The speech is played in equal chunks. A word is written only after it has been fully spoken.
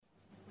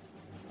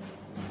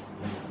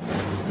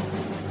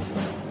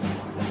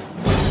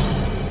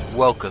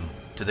Welcome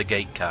to the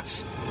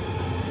Gatecast,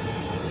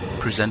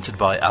 presented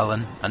by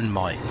Alan and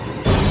Mike.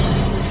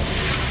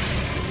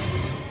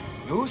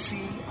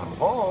 Lucy, I'm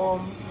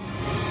home.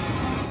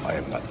 I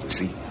am not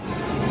Lucy.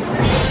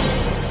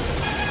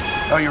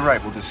 Oh, you're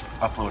right. We'll just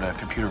upload a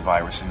computer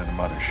virus into the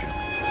mothership.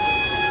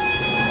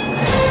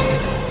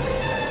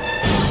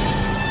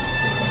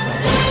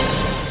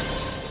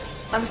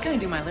 I was going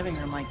to do my living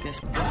room like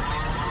this.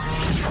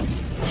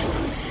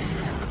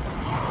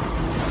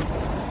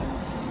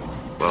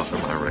 Well, sir,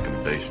 my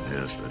recommendation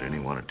is that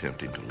anyone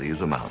attempting to leave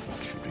the mountain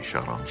should be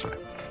shot on sight.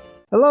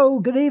 Hello,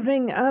 good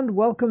evening, and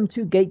welcome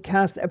to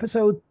Gatecast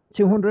episode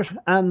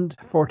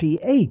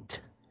 248.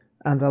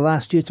 And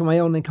alas, due to my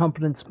own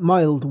incompetence,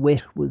 mild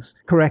wit was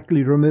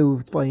correctly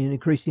removed by an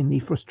increasingly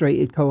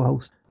frustrated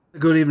co-host.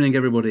 Good evening,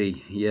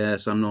 everybody.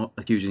 Yes, I'm not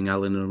accusing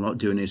Alan of not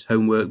doing his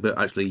homework, but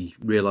actually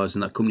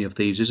realising that Company of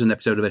Thieves is an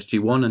episode of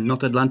SG-1 and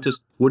not Atlantis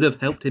would have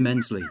helped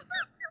immensely.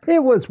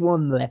 It was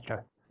one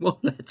letter. One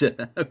letter?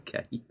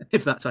 Okay,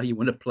 if that's how you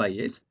want to play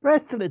it. The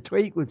rest of the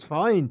tweet was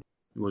fine.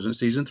 It wasn't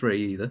season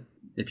 3 either.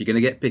 If you're going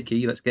to get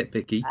picky, let's get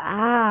picky.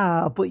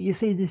 But you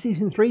see, the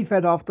season 3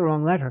 fed off the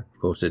wrong letter.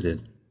 Of course it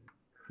did.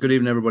 Good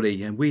evening,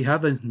 everybody. And we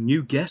have a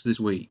new guest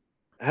this week.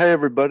 Hey,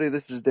 everybody.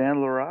 This is Dan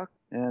LaRock,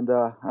 and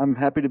I'm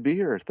happy to be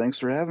here. Thanks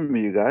for having me,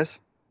 you guys.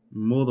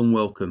 More than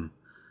welcome.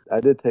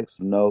 I did take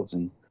some notes,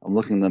 and I'm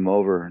looking them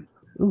over.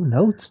 Ooh,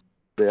 notes?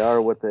 They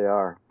are what they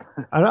are.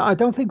 I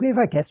don't think we've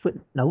had guests with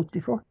notes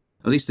before.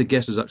 At least the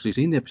guest has actually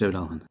seen the episode,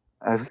 Alan.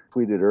 I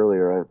tweeted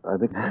earlier. I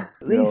think at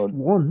least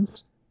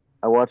once.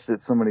 I watched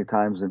it so many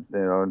times, and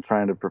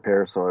trying to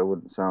prepare so I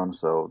wouldn't sound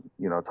so,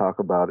 talk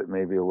about it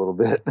maybe a little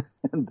bit.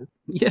 And,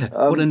 yeah,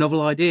 what a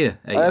novel idea,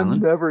 I'm Alan?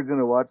 never going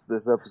to watch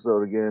this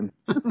episode again.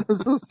 I'm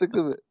so sick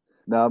of it.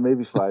 No,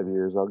 maybe 5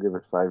 years. I'll give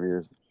it 5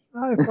 years.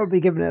 I've probably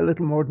given it a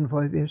little more than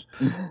 5 years.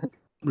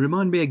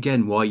 Remind me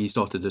again why you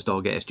started the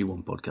Stargate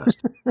SG-1 podcast.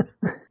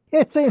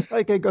 It seemed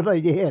like a good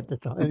idea at the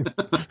time.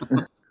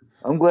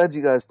 I'm glad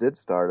you guys did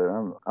start it.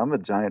 I'm a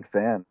giant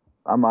fan.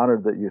 I'm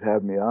honored that you'd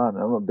have me on.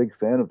 I'm a big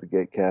fan of the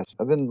Gatecast.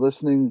 I've been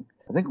listening.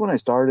 I think when I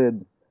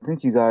started,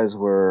 you guys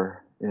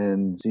were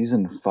in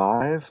season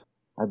 5,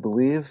 I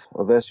believe,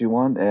 of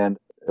SG-1, and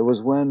it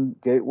was when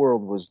Gate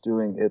World was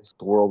doing its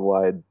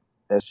worldwide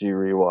SG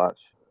rewatch.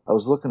 I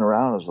was looking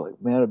around. I was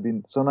like, man, it'd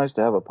be so nice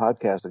to have a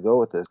podcast to go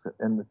with this.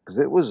 And because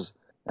it was,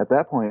 at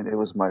that point, it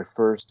was my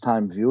first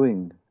time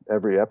viewing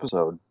every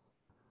episode.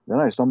 Then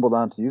I stumbled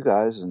onto you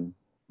guys, and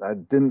I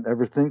didn't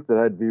ever think that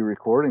I'd be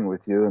recording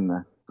with you,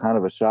 and kind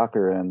of a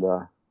shocker. And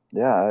I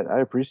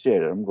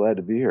appreciate it. I'm glad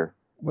to be here.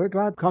 We're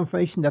glad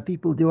confirmation that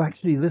people do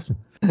actually listen.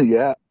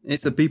 Yeah.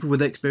 It's the people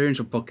with experience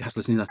of podcast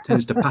listening that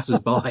tends to pass us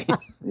by.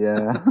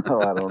 Yeah.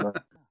 Oh, I don't know.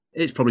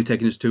 It's probably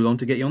taken us too long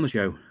to get you on the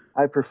show.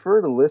 I prefer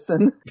to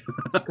listen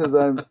because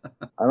I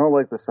don't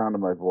like the sound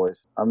of my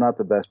voice. I'm not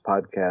the best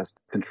podcast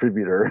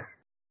contributor.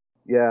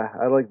 Yeah,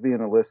 I like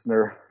being a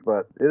listener,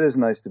 but it is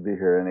nice to be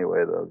here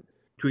anyway, though.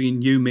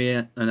 Between you, me,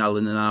 and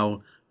Alan and our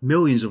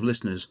millions of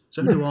listeners,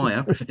 so do I.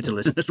 I prefer to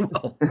listen as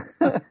well.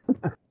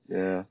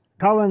 Yeah.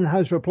 Colin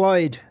has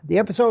replied, the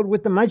episode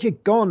with the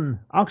magic gun,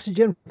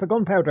 oxygen for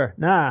gunpowder.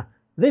 Nah,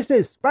 this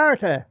is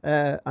Sparta.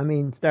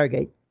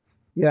 Stargate.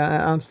 Yeah,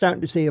 I'm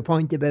starting to see a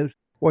point about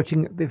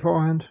watching it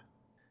beforehand.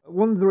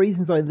 One of the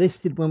reasons I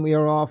listed when we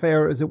were off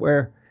air, as it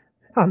were,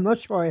 I'm not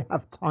sure I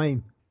have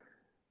time.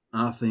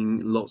 I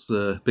think lots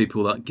of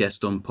people that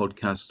guest on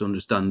podcasts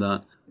understand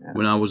that. Yeah.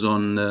 When I was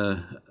on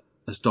a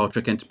Star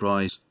Trek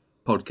Enterprise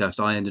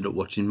podcast, I ended up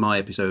watching my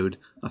episode,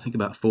 I think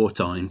about 4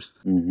 times.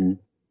 Mm-hmm.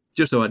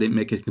 Just so I didn't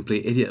make a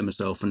complete idiot of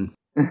myself. And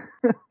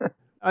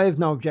I have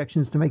no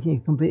objections to making a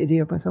complete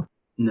idiot of myself.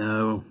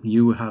 No,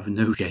 you have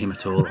no shame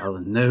at all,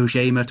 Alan. No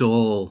shame at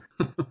all.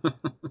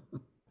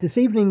 This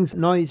evening's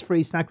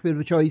noise-free snack food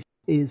of choice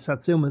is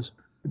Satsumas.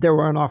 They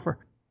were on offer.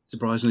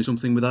 Surprisingly,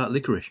 something without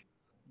licorice.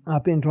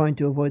 I've been trying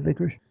to avoid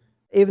licorice.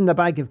 Even the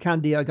bag of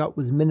candy I got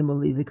was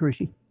minimally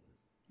licoricey.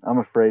 I'm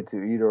afraid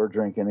to eat or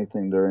drink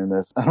anything during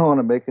this. I don't want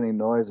to make any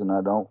noise, and I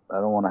don't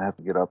want to have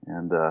to get up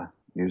and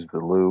use the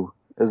loo.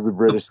 As the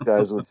British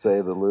guys would say,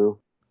 the loo.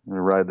 I'm going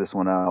to ride this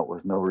one out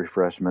with no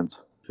refreshments.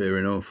 Fair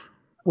enough.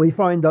 We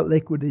find that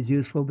liquid is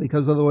useful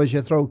because otherwise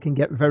your throat can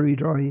get very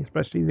dry,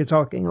 especially if you're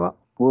talking a lot.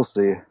 We'll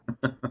see.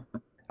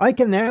 I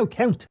can now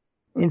count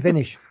in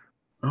Finnish.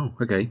 Oh,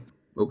 okay.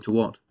 Up to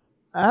what?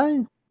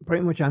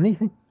 Pretty much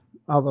anything.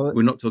 Although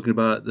we're not talking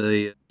about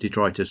the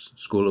Detritus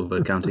School of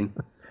Accounting.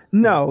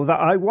 No,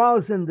 I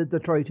was in the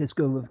Detritus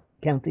School of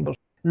Accounting.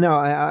 No,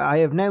 I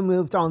have now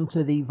moved on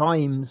to the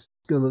Vimes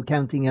School of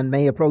Accounting and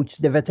may approach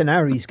the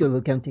Veterinary School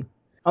of Accounting.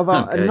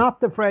 Although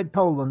not the Fred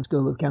Poland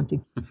School of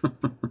Accounting,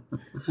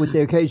 with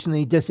the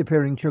occasionally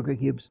disappearing sugar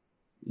cubes.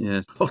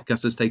 Yes,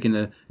 podcast has taken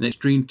an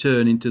extreme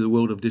turn into the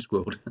world of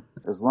Discworld.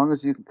 As long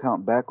as you can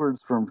count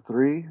backwards from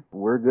 3,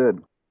 we're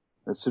good.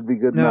 That should be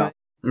good enough.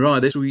 Right,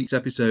 this week's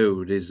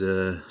episode is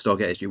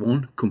Stargate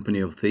SG-1,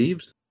 Company of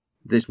Thieves.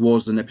 This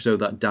was an episode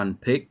that Dan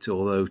picked,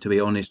 although, to be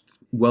honest,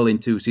 well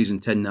into season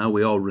 10 now,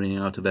 we are running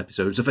out of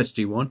episodes of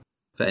SG-1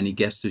 for any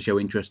guests to show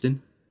interest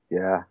in.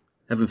 Yeah.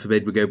 Heaven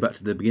forbid we go back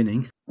to the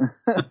beginning.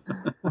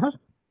 What?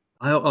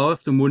 I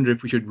often wonder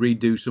if we should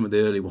redo some of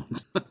the early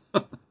ones.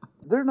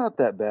 They're not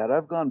that bad.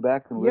 I've gone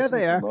back and Yeah,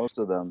 listened they to are. most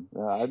of them.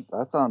 Yeah,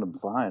 I found them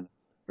fine.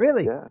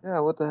 Really? Yeah,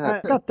 what the I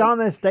heck? got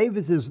Don S.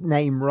 Davis's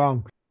name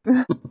wrong.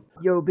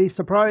 You'll be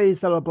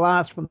surprised at a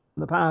blast from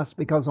the past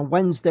because on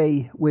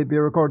Wednesday we'll be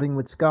recording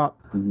with Scott.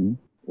 Hmm.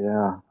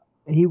 Yeah,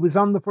 He was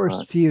on the first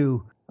Right.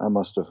 few. I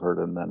must have heard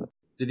him then.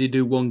 Did he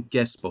do one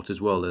guest spot as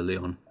well early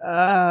on?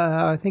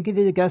 I think he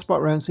did a guest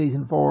spot around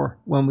season 4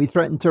 when we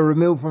threatened to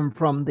remove him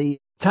from the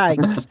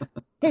tags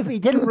if he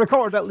didn't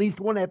record at least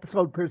one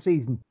episode per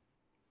season.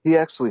 He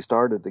actually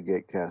started the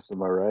Gatecast,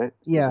 am I right?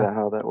 Yeah. Is that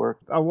how that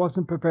worked? I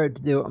wasn't prepared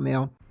to do it on my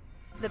own.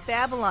 The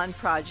Babylon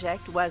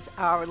Project was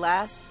our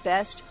last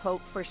best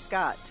hope for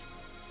Scott.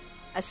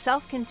 A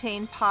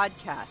self-contained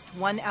podcast,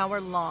 1 hour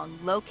long,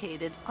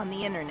 located on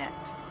the internet.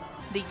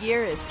 The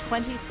year is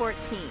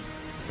 2014.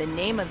 The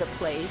name of the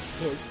place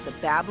is the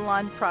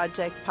Babylon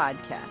Project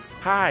Podcast.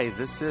 Hi,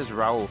 this is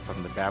Raul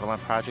from the Babylon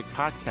Project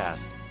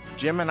Podcast.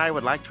 Jim and I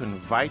would like to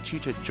invite you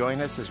to join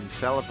us as we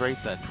celebrate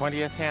the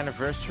 20th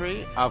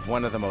anniversary of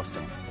one of the most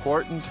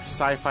important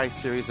sci-fi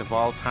series of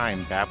all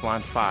time,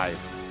 Babylon 5.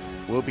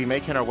 We'll be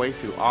making our way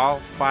through all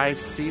 5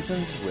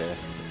 seasons with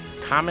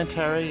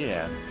commentary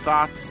and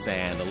thoughts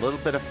and a little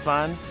bit of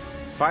fun.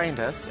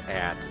 Find us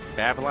at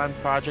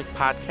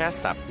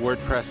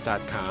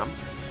BabylonProjectPodcast.wordpress.com,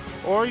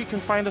 or you can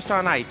find us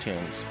on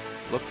iTunes.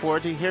 Look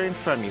forward to hearing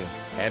from you.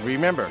 And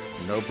remember,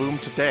 no boom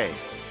today,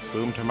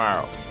 boom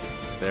tomorrow.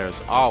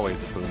 There's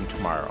always a boom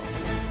tomorrow.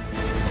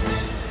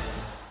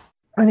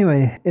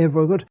 Anyway, if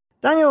we're good.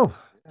 Daniel,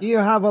 do you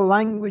have a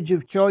language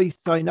of choice?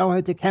 I know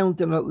how to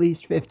count in at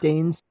least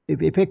 15s.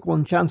 If you pick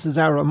one, chances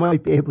are I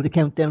might be able to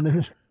count down in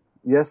it.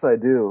 Yes, I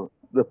do.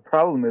 The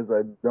problem is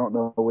I don't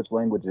know which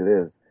language it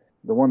is.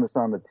 The one that's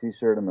on the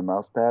T-shirt and the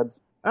mouse pads.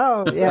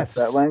 Oh, yes.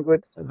 That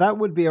language? That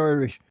would be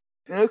Irish.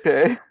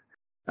 Okay.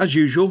 As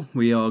usual,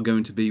 we are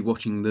going to be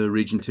watching the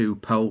Region 2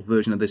 PAL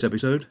version of this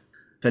episode.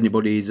 If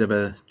anybody's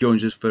ever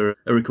joins us for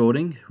a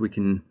recording, we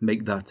can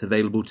make that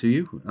available to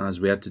you, as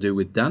we had to do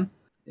with Dan.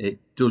 It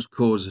does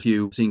cause a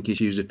few sync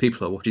issues if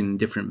people are watching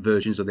different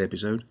versions of the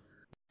episode.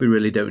 We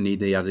really don't need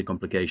the added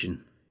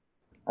complication.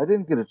 I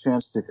didn't get a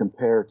chance to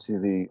compare to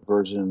the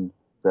version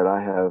that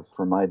I have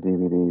for my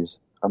DVDs.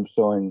 I'm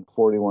showing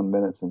 41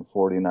 minutes and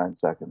 49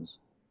 seconds.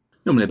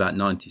 Normally about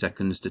 90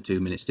 seconds to 2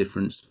 minutes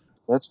difference.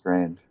 That's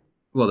strange.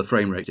 Well, the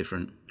frame rate's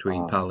different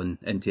between PAL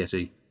and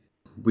NTSC.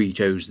 We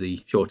chose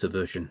the shorter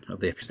version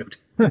of the episode.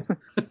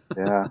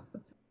 Yeah.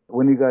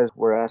 When you guys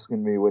were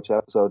asking me which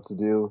episode to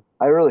do,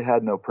 I really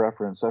had no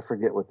preference. I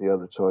forget what the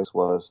other choice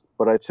was.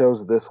 But I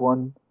chose this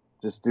one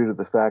just due to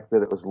the fact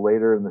that it was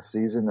later in the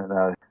season and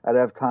I'd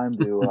have time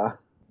to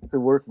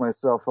work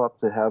myself up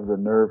to have the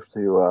nerve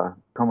to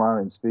come on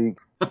and speak.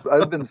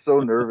 I've been so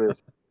nervous.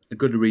 A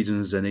good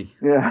reason as any.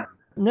 Yeah.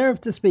 Nerve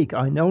to speak,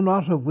 I know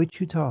not of which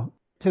you talk.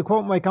 To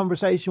quote my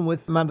conversation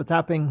with Amanda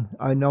Tapping,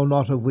 I know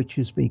not of which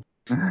you speak.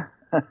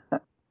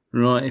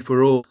 Right, if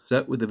we're all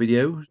set with the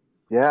video.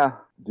 Yeah,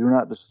 Do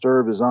Not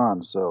Disturb is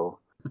on, so...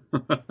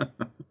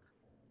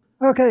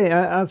 Okay,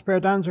 as per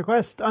Dan's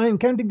request, I'm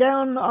counting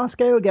down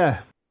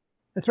Oscailga.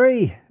 A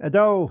 3, a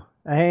doe,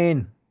 a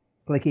hen.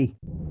 Clicky.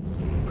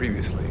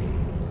 Previously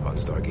on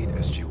Stargate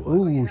SG-1.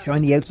 Ooh,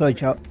 shiny outside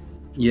shot.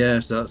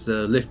 Yes, that's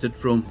lifted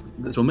from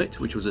the summit,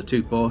 which was a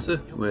 2-parter,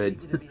 where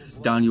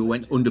Daniel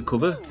went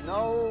undercover.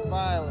 No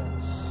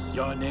violence.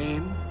 Your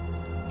name?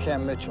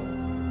 Cam Mitchell,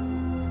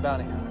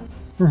 bounty hunter.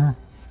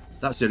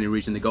 That's the only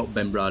reason they got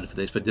Ben Brad for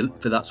this, for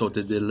that sort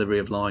of delivery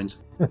of lines.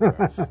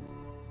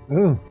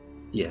 Ooh.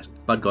 Yes,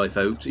 bad guy,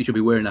 folks. He should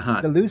be wearing a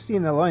hat. The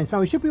Lucian Alliance. Now,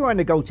 we should be wearing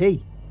a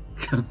goatee.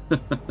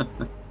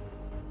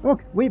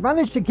 Look, we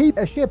managed to keep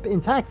a ship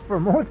intact for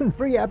more than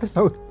 3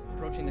 episodes.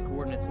 Approaching the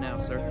coordinates now,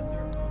 sir.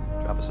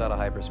 Drop us out of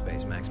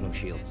hyperspace, maximum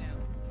shields.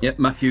 Yep,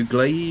 Matthew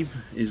Glave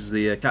is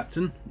the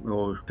captain,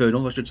 or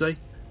colonel, I should say.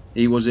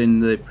 He was in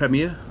the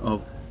premiere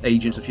of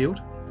Agents of S.H.I.E.L.D.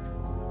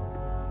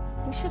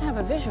 We should have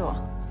a visual.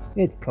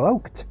 It's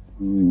cloaked.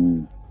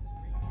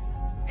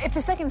 If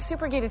the second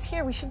supergate is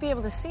here, we should be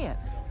able to see it.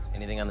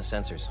 Anything on the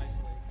sensors?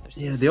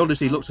 Yeah, the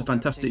Odyssey looks a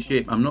fantastic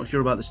ship. I'm not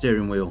sure about the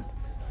steering wheel.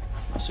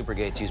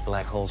 Supergates use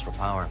black holes for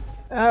power.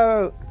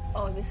 Oh.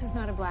 Oh, this is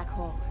not a black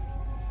hole.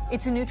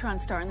 It's a neutron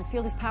star, and the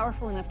field is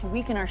powerful enough to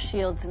weaken our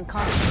shields and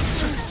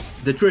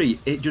cause... The tree,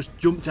 it just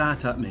jumped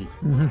out at me.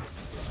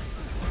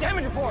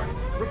 Damage report!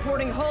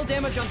 Reporting hull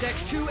damage on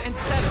decks 2 and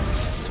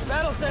 7.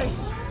 Battle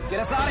station! Get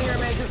us out of here,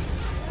 Major!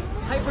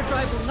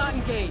 Hyperdrive will not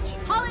engage.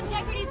 Hull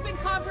integrity's been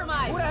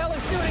compromised. Who the hell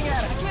is shooting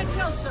at us? I can't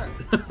tell, sir.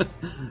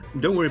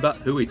 Don't worry about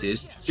who it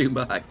is. Shoot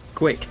back.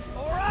 Quick.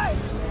 All right!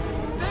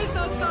 Based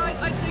on size,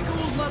 I'd say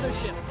Gould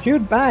mothership.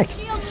 Shoot back.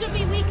 Shield should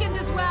be weakened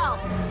as well.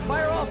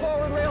 Fire all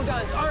forward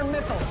railguns. Armed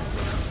missile.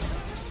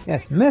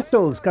 Yes,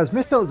 missiles, because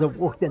missiles have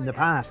worked in the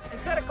past. And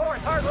set a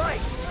course hard right.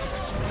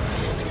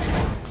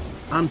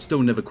 I'm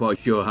still never quite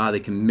sure how they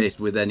can miss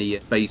with any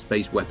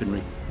base-based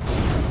weaponry.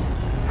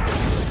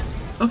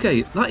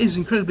 Okay, that is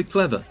incredibly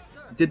clever.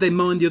 Did they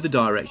mind the other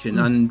direction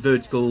and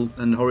vertical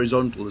and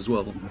horizontal as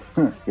well?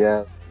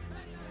 Yeah.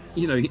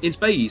 You know, in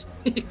space,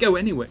 you can go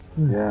anywhere.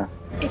 Yeah.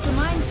 It's a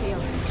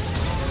minefield.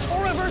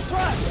 Full reverse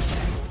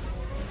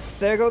thrust!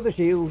 There go the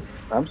shields.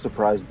 I'm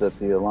surprised that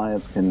the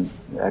Alliance can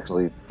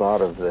actually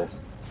thought of this.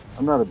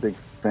 I'm not a big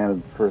fan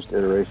of the first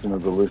iteration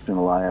of the Lucian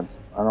Alliance.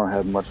 I don't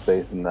have much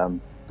faith in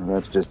them. And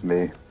that's just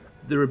me.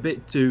 They're a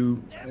bit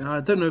too...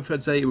 I don't know if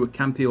I'd say it were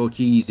campy or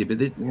cheesy, but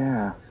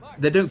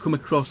they don't come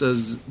across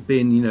as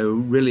being, you know,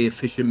 really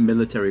efficient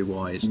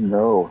military-wise.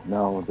 No,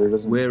 there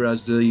doesn't.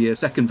 Whereas the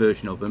second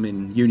version of them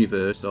in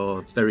Universe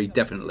are very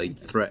definitely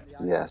a threat.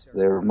 Yes,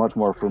 they were much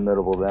more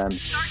formidable then.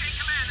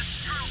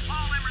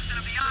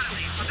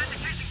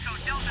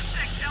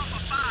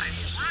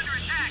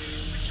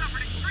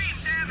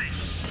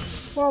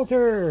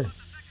 Walter!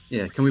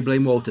 Yeah, can we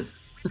blame Walter?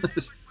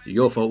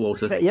 Your fault,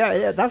 Walter.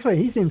 Yeah, that's what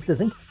he seems to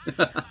think.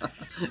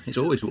 It's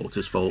always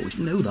Walter's fault. We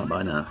should know that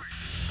by now.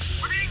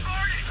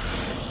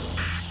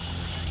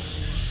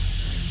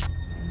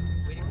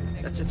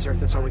 That's it, sir.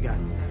 That's all we got.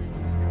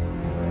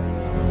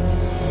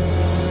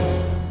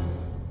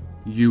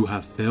 You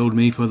have failed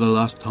me for the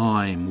last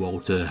time,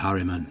 Walter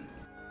Harriman.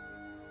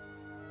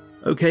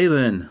 Okay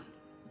then.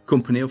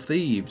 Company of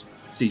Thieves,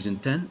 Season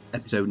 10,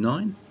 Episode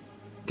 9.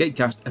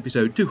 Gatecast,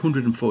 Episode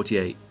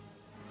 248.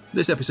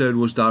 This episode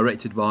was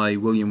directed by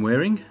William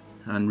Waring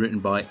and written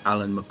by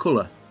Alan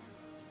McCullough.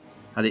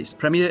 Had its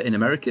premiere in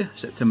America,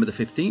 September the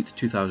 15th,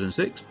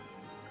 2006.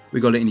 We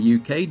got it in the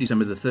UK,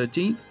 December the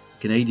 13th.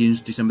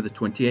 Canadians, December the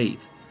 28th.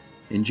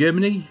 In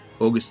Germany,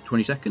 August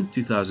 22nd,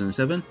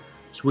 2007.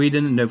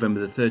 Sweden,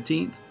 November the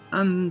 13th.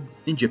 And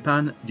in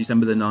Japan,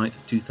 December the 9th,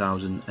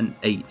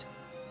 2008.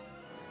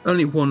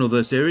 Only one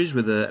other series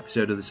with an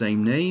episode of the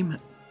same name,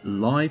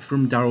 Live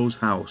from Daryl's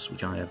House,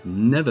 which I have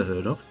never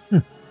heard of.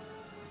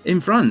 In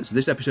France,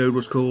 this episode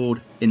was called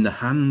In the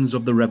Hands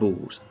of the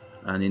Rebels.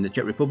 And in the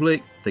Czech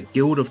Republic, The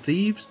Guild of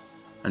Thieves.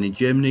 And in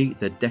Germany,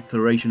 The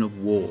Declaration of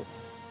War.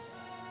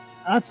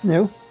 That's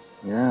new.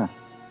 Yeah.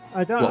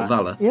 I don't. What,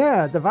 Vala?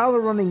 Yeah, the Vala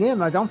running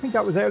in. I don't think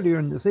that was earlier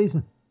in the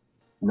season.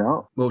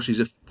 No. Well,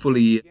 she's a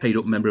fully paid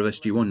up member of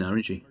SG1 now,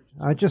 isn't she?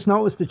 I just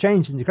noticed the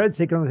change in the credits.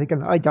 I'm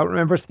thinking, I don't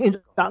remember seeing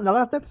that in the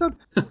last episode.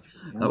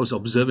 That was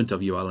observant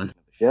of you, Alan.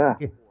 Yeah.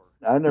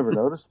 I never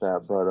noticed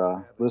that,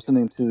 but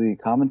listening to the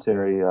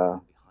commentary,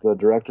 the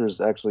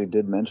directors actually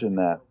did mention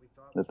that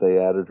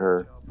they added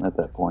her at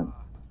that point.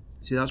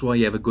 See, that's why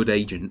you have a good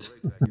agent.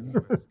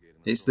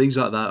 It's things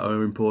like that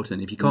are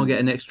important. If you can't get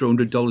an extra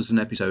 $100 an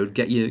episode,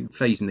 get your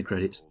face in the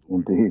credits.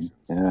 Indeed,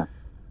 yeah.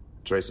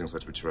 Tracing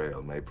such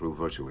betrayal may prove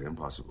virtually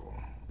impossible.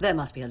 There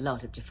must be a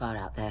lot of Jafar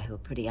out there who are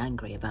pretty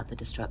angry about the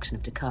destruction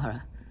of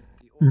Takara.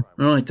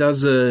 Right,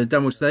 as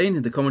Dan was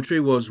saying, the commentary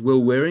was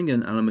Will Waring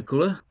and Alan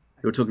McCullough.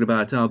 They were talking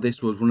about how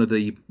this was one of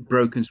the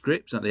broken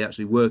scripts that they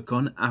actually work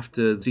on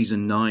after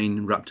Season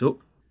 9 wrapped up.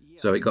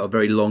 So it got a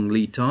very long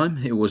lead time.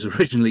 It was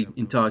originally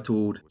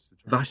entitled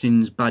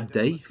Vashin's Bad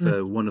Day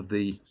for one of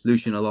the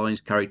Lucian Alliance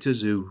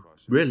characters who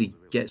really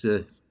gets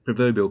a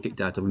proverbial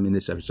kicked out of him in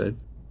this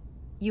episode.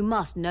 You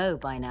must know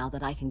by now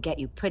that I can get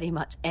you pretty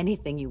much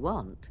anything you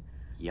want.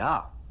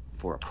 Yeah,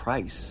 for a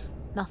price.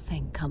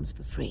 Nothing comes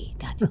for free,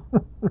 Daniel.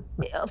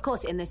 Of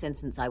course, in this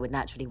instance, I would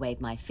naturally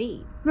waive my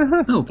fee.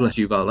 Oh, bless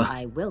you, Vala.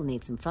 I will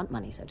need some front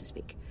money, so to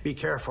speak. Be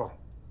careful.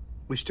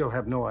 We still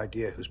have no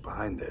idea who's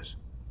behind this.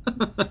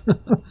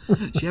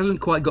 She hasn't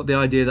quite got the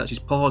idea that she's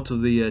part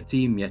of the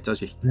team yet, has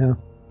she? No.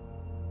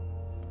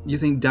 You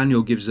think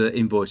Daniel gives an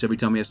invoice every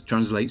time he has to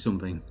translate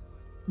something?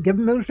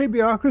 Given military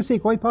bureaucracy,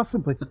 quite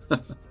possibly.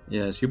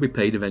 Yeah, she'll be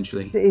paid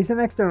eventually. He's an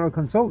external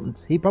consultant.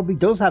 He probably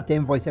does have to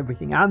invoice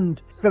everything and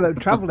fill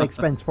out travel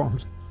expense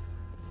forms.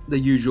 The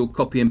usual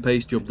copy and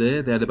paste job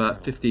there. They had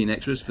about 15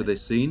 extras for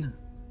this scene.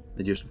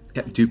 They just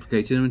kept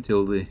duplicating them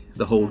until the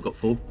hold got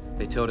full.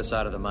 They towed us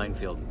out of the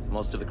minefield.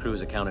 Most of the crew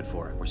is accounted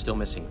for. We're still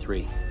missing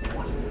 3.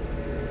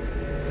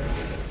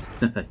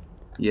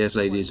 Yes,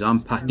 ladies, I'm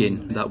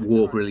packing. That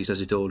walk really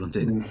says it all,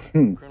 doesn't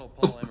it?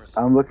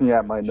 I'm looking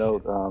at my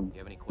note.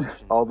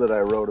 All that I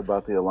wrote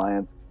about the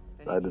Alliance,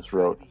 I just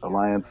wrote,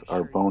 Alliance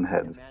are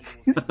boneheads.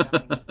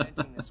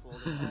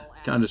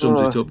 Kind of sums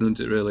it up, doesn't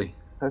it, really?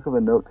 Heck of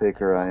a note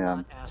taker I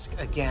am. Ask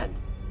again.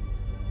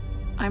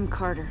 I'm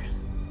Carter.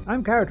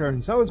 I'm Carter,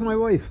 and so is my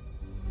wife.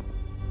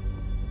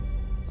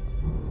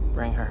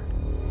 Bring her.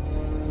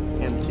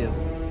 Him too.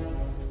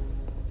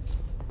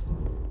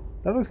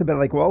 That looks a bit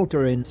like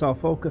Walter in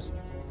Soft Focus.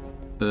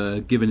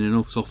 Given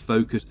enough soft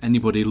focus,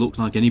 anybody looks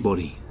like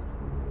anybody.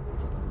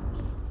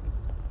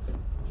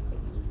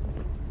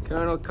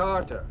 Colonel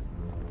Carter.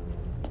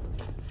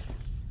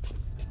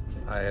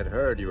 I had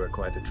heard you were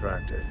quite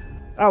attractive.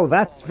 Oh,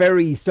 that's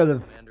very sort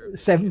of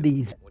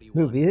 70s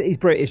movie. He's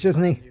British,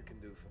 isn't he?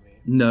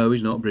 No,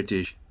 he's not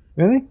British.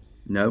 Really?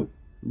 No.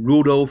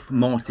 Rudolph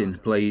Martin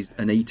plays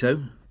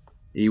Anito.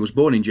 He was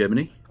born in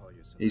Germany.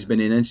 He's been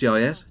in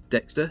NCIS,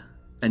 Dexter,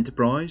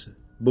 Enterprise,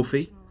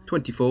 Buffy,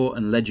 24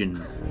 and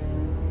Legend.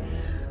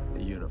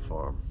 The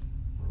uniform.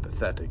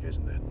 Pathetic,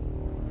 isn't it?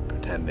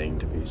 Pretending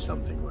to be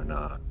something we're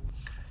not.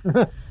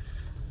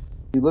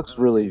 He looks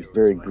really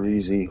very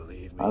greasy.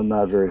 I'm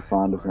not very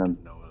fond of him.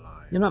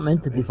 You're not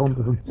meant to be fond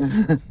of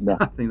him. No.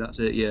 I think that's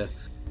it, yeah.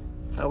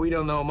 We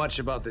don't know much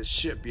about this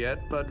ship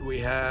yet, but we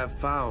have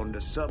found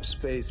a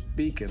subspace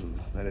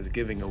beacon that is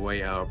giving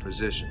away our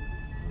position.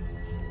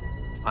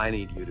 I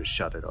need you to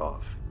shut it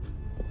off.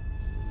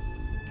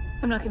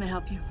 I'm not going to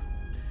help you.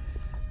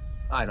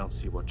 I don't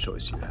see what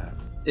choice you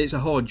have. It's a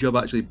hard job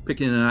actually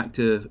picking an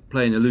actor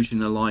playing a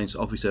Lucian Alliance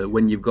officer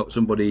when you've got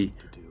somebody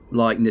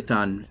like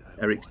Nathan,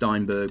 Eric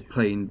Steinberg,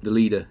 playing the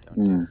leader.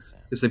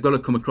 Because they've got to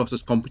come across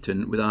as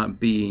competent without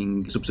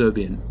being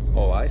subservient.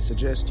 Oh, I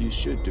suggest you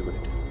should do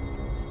it.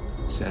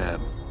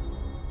 Sam.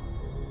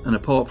 And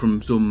apart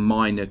from some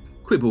minor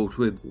quibbles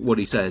with what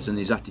he says and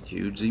his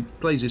attitudes, he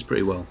plays this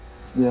pretty well.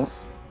 Yeah.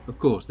 Of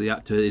course, the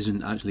actor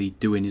isn't actually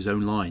doing his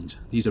own lines.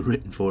 These are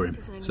written for him,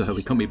 so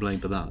he can't be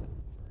blamed for that.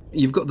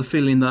 You've got the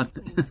feeling that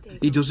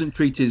he doesn't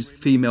treat his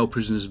female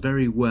prisoners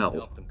very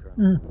well.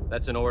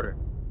 That's an order.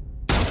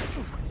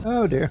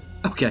 Oh dear.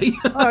 Okay.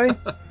 Hi.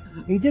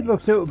 He did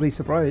look suitably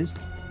surprised.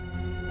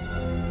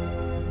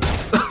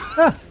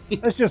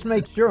 Let's just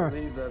make sure. I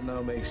believe that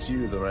now makes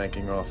you the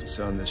ranking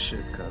officer on this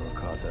ship, Colonel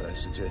Carter. I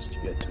suggest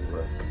you get to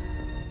work.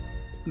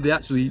 They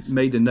actually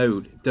made a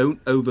note, don't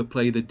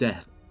overplay the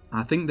death.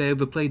 I think they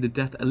overplayed the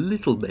death a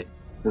little bit.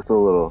 Just a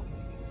little.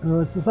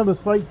 It's a sort of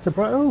slight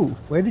surprise. Oh,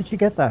 where did she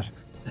get that?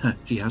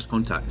 She has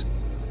contact.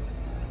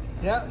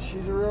 Yeah,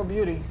 she's a real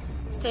beauty.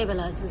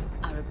 Stabilizers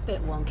are a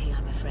bit wonky,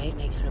 I'm afraid.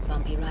 Makes for a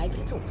bumpy ride, but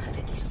it's all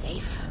perfectly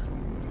safe.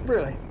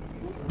 Really?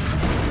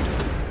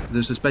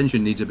 The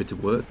suspension needs a bit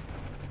of work.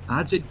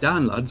 Adds it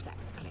down, lads.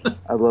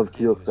 I love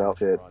Keel's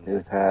outfit,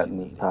 his hat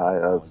and his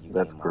tie.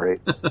 That's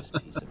great. Piece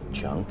of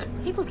junk.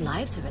 People's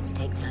lives are at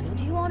stake, Daniel.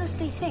 Do you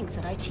honestly think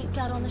that I cheaped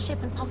out on the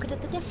ship and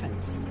pocketed the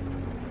difference?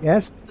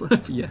 Yes?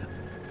 Yeah.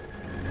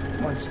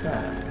 What's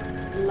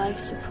that? Life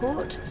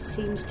support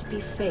seems to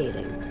be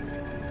failing.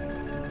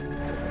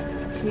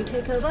 Can you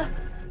take over?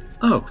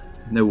 Oh,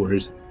 no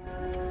worries.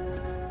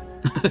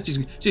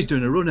 she's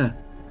doing a runner.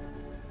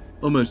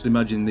 Almost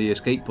imagine the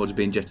escape pods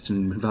being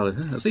jettisoned and valid.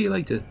 I'll see you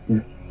later.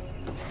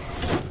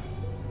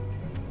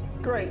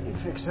 Great, you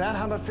fixed that.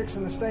 How about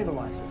fixing the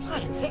stabilizers? I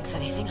didn't fix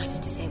anything. I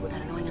just disabled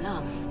that annoying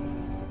alarm.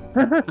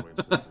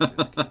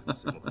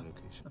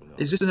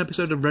 Is this an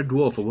episode of Red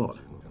Dwarf or what?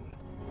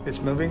 It's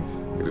moving?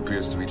 It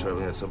appears to be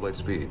traveling at sublight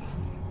speed.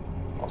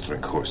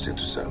 Altering course to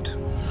intercept.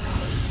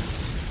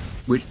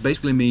 Which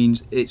basically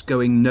means it's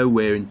going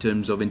nowhere in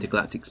terms of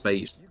intergalactic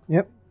space.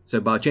 Yep. So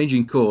by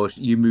changing course,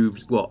 you move,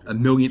 what, a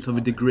millionth of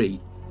a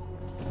degree?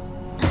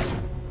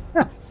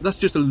 That's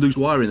just a loose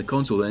wire in the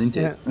console then, isn't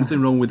it? Yeah.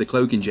 Nothing wrong with the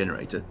cloaking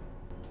generator.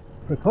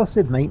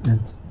 Percussive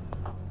maintenance.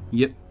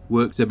 Yep,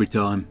 works every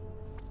time.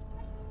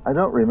 I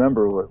don't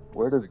remember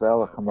where did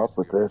Vala come up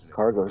with this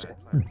cargo?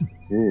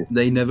 Jeez.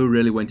 They never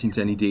really went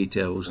into any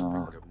details.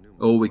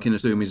 All we can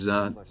assume is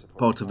that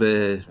part of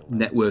a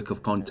network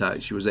of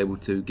contacts she was able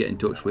to get in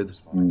touch with.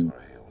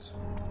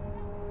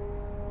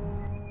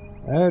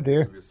 Oh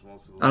dear.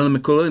 Alan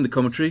McCullough in the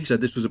commentary said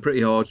this was a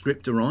pretty hard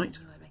script to write.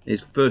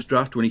 His first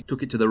draft, when he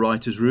took it to the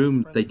writer's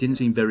room, they didn't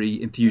seem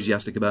very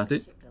enthusiastic about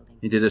it.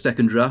 He did a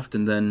second draft,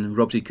 and then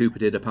Rob C. Cooper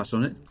did a pass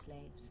on it.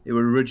 It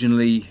would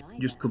originally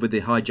just cover the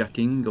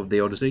hijacking of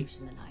the Odyssey.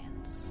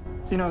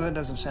 You know, that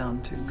doesn't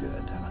sound too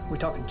good. We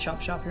talking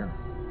chop shop here?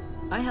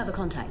 I have a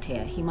contact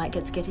here. He might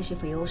get skittish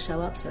if we all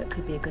show up, so it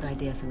could be a good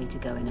idea for me to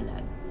go in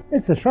alone.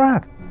 It's a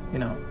trap. You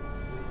know,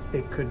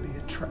 it could be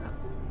a trap.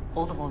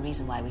 All the more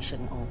reason why we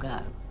shouldn't all go.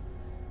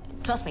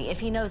 Trust me, if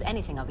he knows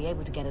anything, I'll be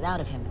able to get it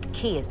out of him. But the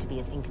key is to be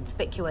as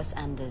inconspicuous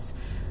and as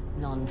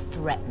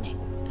non-threatening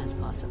as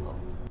possible.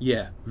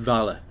 Yeah,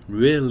 Vala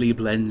really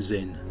blends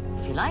in.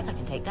 If you like, I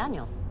can take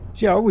Daniel.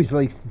 She always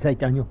likes to take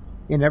Daniel,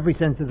 in every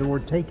sense of the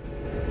word take.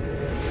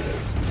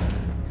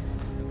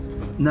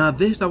 Now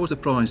this I was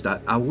surprised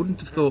at. I wouldn't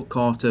have thought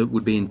Carter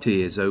would be in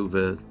tears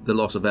over the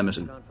loss of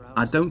Emerson.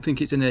 I don't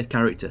think it's in her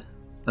character.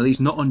 At least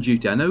not on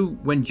duty. I know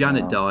when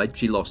Janet died,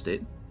 she lost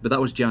it, but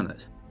that was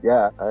Janet.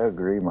 Yeah, I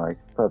agree, Mike.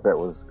 Thought that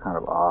was kind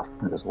of off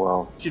as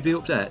well. She'd be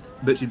upset,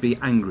 but she'd be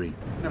angry.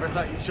 Never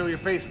thought you'd show your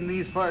face in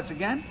these parts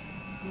again?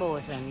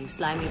 Borzone, you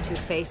slimy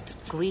two-faced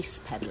grease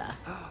peddler.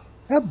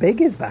 How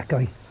big is that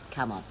guy?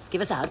 Come on,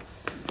 give us a hug.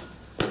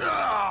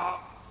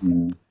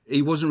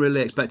 He wasn't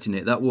really expecting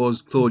it. That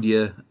was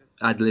Claudia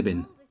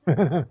ad-libbing.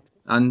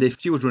 And if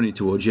she was running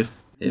towards you,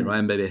 here I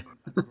am, baby.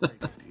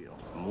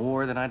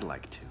 More than I'd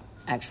like to.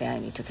 Actually, I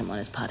only took him on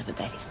as part of a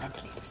bet. He's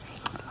mentally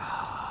disabled.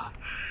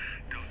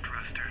 Don't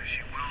trust her.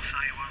 She will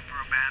sign you up for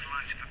a bad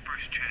lunch the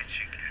first chance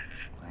she gets.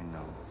 I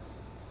know.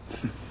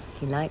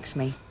 He likes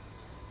me.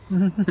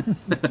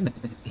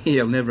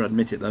 He'll never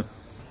admit it, though.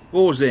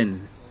 Four's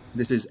in.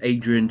 This is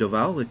Adrian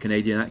Doval, a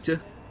Canadian actor.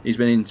 He's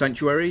been in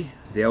Sanctuary,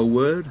 The L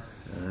Word,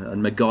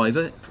 and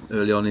MacGyver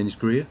early on in his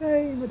career.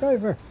 Hey,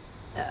 MacGyver.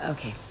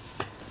 Okay.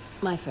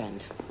 My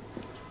friend.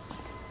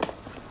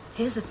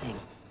 Here's the thing.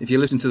 If you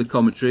listen to the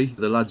commentary,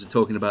 the lads are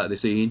talking about the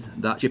scene.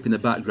 That ship in the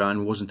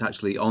background wasn't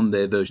actually on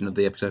their version of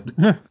the episode.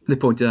 They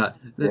pointed out,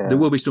 there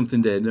will be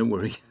something there, don't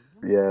worry.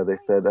 Yeah, they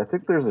said, I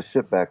think there's a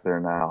ship back there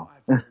now.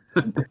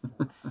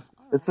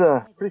 It's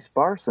pretty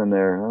sparse in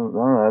there. I don't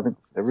know. I think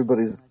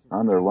everybody's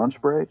on their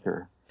lunch break,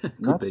 or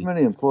not so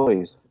many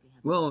employees.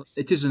 Well,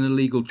 it is an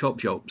illegal chop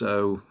shop,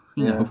 so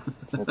you know.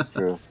 That's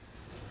true.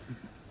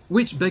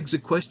 Which begs the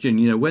question,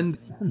 you know, when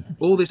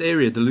all this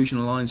area the Aleutian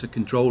Alliance are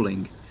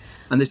controlling,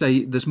 and they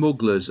say the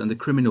smugglers and the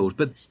criminals,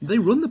 but they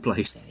run the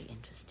place.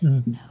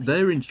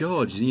 They're in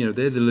charge, you know,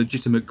 they're the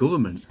legitimate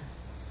government.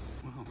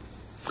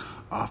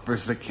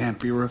 Offers that can't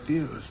be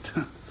refused.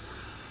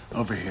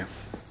 Over here.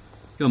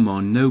 Come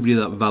on, nobody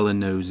that Vala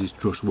knows is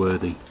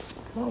trustworthy.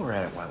 While we're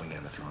at it, why don't we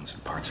throw in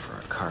some parts for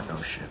a cargo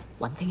ship?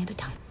 One thing at a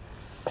time.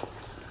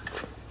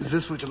 Is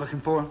this what you're looking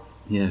for?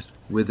 Yes,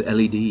 with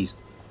LEDs.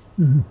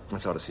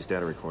 That's Odyssey's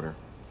data recorder.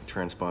 The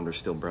transponder's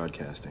still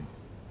broadcasting.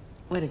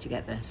 Where did you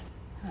get this?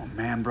 Oh,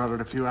 man brought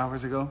it a few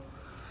hours ago.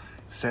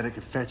 Said it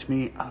could fetch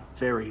me a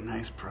very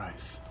nice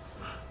price.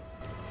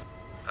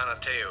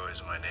 Anateo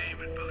is my name,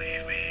 and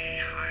believe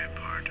me, I am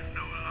part of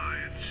no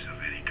alliance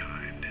of any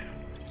kind.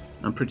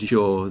 I'm pretty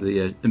sure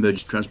the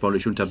emergency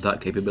transponder shouldn't have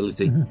that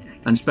capability, and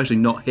especially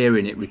not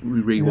hearing it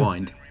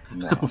rewind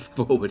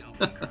forward.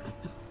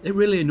 It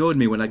really annoyed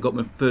me when I got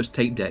my first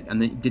tape deck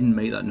and it didn't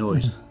make that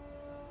noise.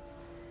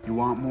 You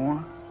want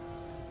more?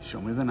 Show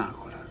me the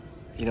Naquita.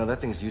 You know,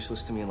 that thing's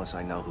useless to me unless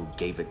I know who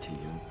gave it to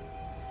you.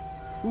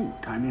 Ooh,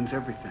 timing's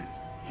everything.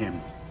 Him.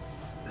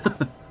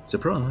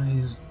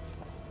 Surprise.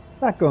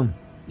 That gun.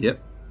 Yep.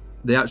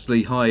 They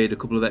actually hired a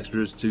couple of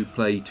extras to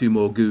play 2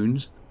 more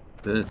goons,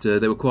 but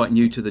they were quite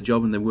new to the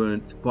job and they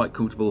weren't quite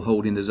comfortable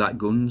holding the Zat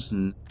guns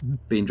and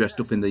being dressed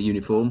up in the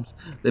uniforms.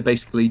 They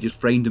basically just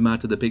framed them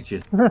out of the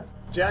picture.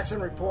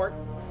 Jackson, report.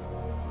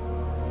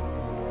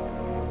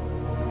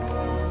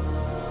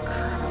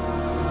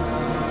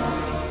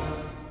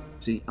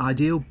 See,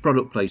 ideal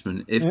product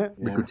placement if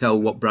we could tell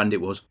what brand it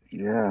was.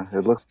 Yeah, it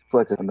looks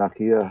like a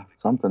Nokia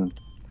something,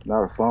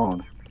 not a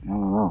phone. I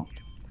don't know.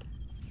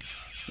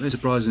 It's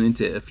surprising,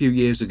 isn't it? A few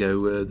years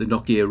ago, the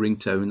Nokia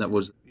ringtone, that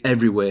was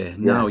everywhere.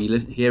 Now you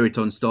hear it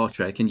on Star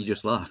Trek and you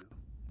just laugh.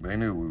 They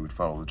knew we would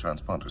follow the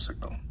transponder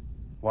signal.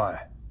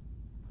 Why?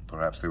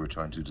 Perhaps they were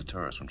trying to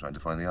deter us from trying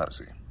to find the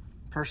Odyssey.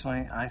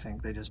 Personally, I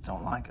think they just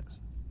don't like us.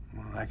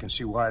 Well, I can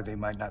see why they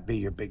might not be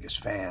your biggest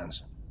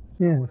fans.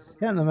 Yes,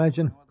 can't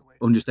imagine.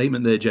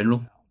 Understatement there,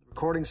 General.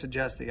 Recordings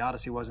suggest the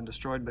Odyssey wasn't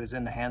destroyed, but is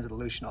in the hands of the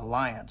Aleutian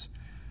Alliance.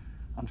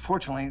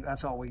 Unfortunately,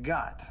 that's all we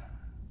got.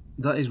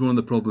 That is one of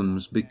the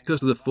problems.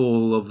 Because of the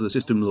fall of the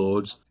System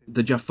Lords,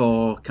 the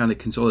Jafar kind of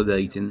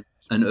consolidating,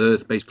 and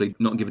Earth basically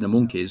not giving a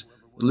monkeys,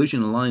 the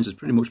Aleutian Alliance has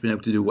pretty much been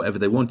able to do whatever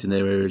they want in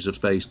their areas of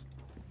space.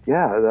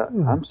 Yeah,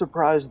 I'm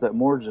surprised that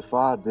more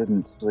Jaffa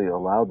didn't really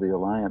allow the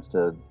Alliance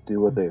to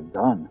do what they've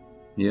done.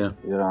 Yeah.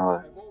 You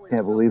know, I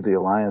can't believe the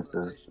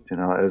Alliances, you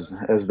know,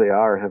 as they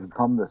are, have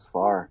come this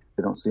far.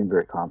 They don't seem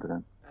very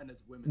competent.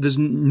 There's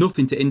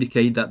nothing to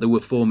indicate that they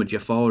were former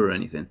Jafar or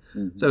anything.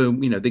 So,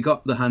 you know, they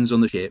got their hands on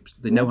the ships.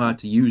 They know how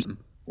to use them.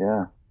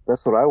 Yeah,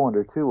 that's what I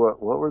wonder, too.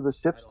 What were the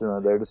ships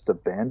doing? They're just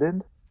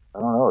abandoned? I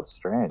don't know. It's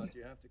strange.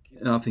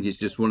 I think it's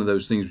just one of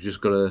those things. We've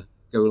just got to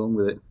go along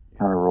with it.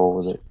 Kind of roll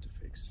with it.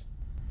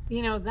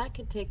 You know, that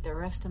could take the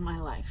rest of my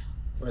life.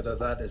 Whether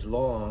that is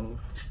long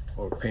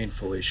or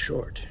painfully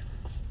short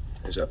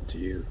is up to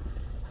you.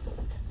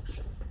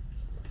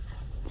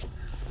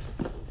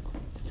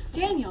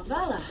 Daniel,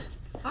 Vala.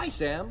 Hi,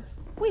 Sam.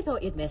 We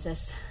thought you'd miss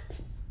us.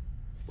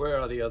 Where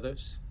are the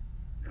others?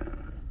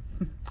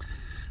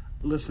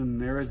 Listen,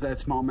 there is that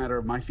small matter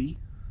of my fee.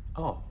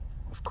 Oh,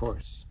 of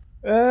course.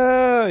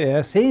 Oh,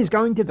 yes, he's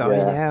going to die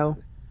now.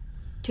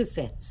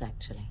 2/5,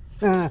 actually.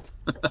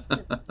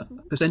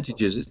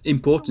 Percentages, it's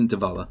important to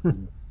Vala.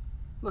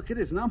 Look, it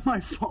is not my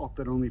fault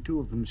that only 2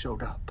 of them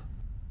showed up.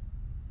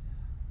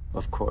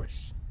 Of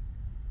course.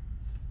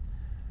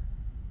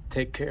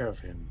 Take care of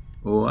him.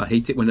 Oh, I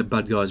hate it when a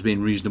bad guy's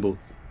being reasonable.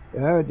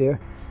 Oh, dear.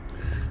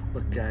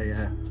 Look,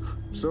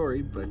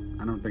 sorry, but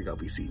I don't think I'll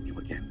be seeing you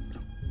again.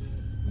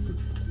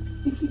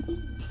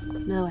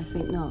 No, I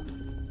think not.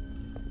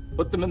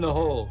 Put them in the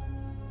hole.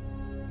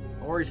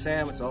 Don't worry,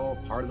 Sam. It's all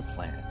part of the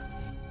plan.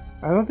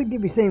 I don't think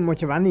you'll be seeing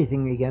much of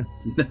anything again.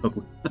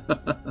 No.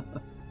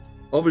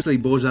 Obviously,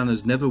 Borzan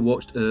has never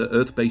watched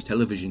Earth-based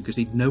television because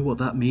he'd know what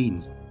that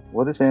means.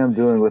 What is Sam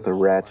doing with a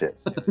ratchet?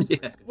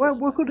 Yeah. Well,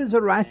 what good is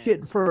a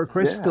ratchet for a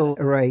crystal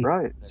array?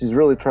 Right. She's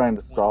really trying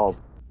to stall.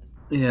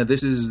 Yeah,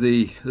 this is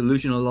the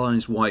Aleutian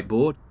Alliance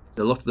whiteboard.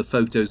 A lot of the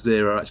photos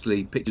there are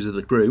actually pictures of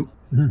the crew.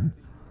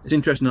 It's an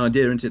interesting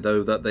idea, isn't it,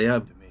 though, that they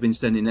have been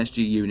sending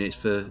SG units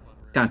for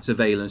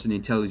counter-surveillance and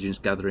intelligence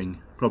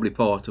gathering, probably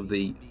part of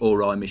the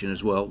ORI mission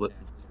as well, but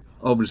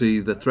obviously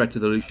the threat to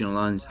the Aleutian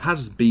Alliance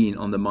has been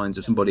on the minds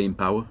of somebody in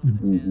power,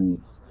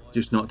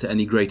 just not to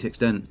any great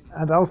extent.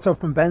 And also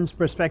from Ben's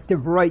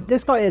perspective, right,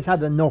 this guy has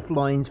had enough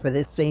lines for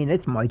this scene,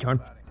 it's my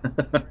turn.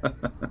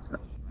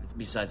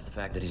 Besides the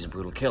fact that he's a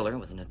brutal killer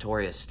with a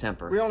notorious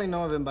temper. We only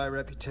know of him by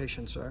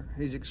reputation, sir.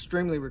 He's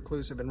extremely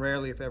reclusive and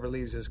rarely, if ever,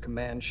 leaves his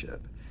command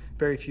ship.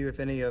 Very few, if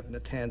any, of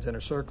Natan's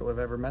inner circle have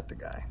ever met the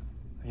guy.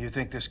 You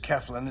think this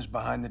Keflin is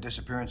behind the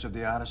disappearance of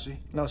the Odyssey?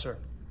 No, sir.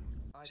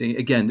 See,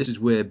 again, this is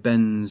where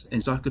Ben's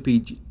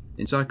encyclopedic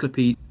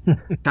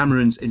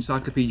Cameron's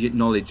encyclopedic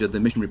knowledge of the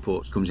mission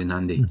reports comes in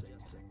handy.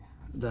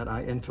 That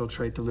I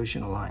infiltrate the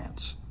Lucian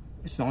Alliance.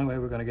 It's the only way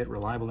we're going to get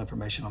reliable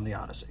information on the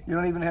Odyssey. You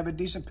don't even have a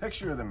decent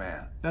picture of the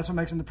man. That's what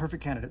makes him the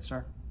perfect candidate,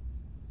 sir.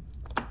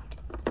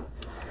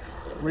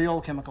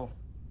 Reol chemical.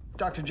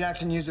 Dr.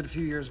 Jackson used it a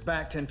few years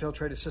back to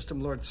infiltrate a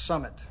System Lord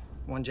summit.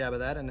 One jab of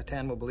that, and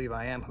Natan will believe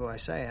I am who I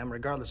say I am,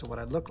 regardless of what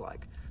I look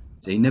like.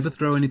 So you never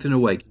throw anything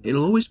away.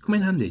 It'll always come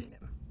in handy.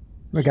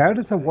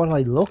 Regardless of what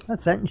I look,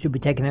 that sentence should be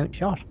taken out and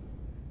shot.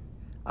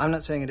 I'm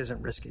not saying it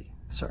isn't risky,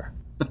 sir.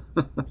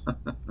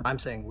 I'm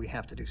saying we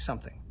have to do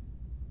something.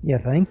 You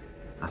think?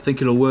 I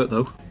think it'll work,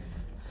 though.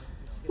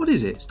 What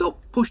is it?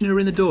 Stop pushing her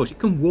in the door. She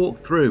can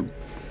walk through.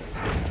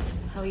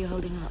 How are you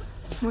holding up?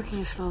 Working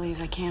as slowly as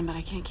I can, but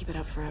I can't keep it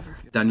up forever.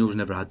 Daniel's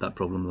never had that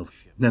problem, love.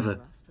 Never.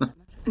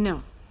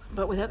 No,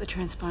 but without the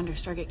transponder,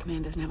 Stargate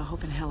Command doesn't have a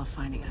hope in hell of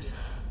finding us.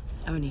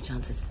 Only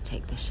chance is to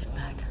take this ship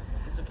back.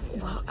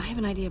 Well, I have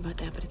an idea about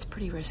that, but it's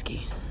pretty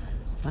risky.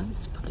 Well,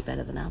 it's probably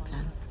better than our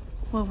plan.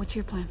 Well, what's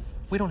your plan?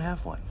 We don't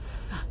have one.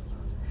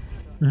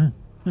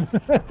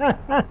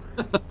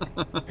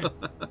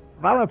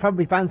 Vala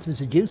probably plans to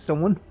seduce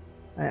someone.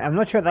 I'm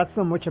not sure that's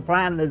so much a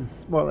plan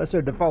as, well, that's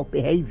her default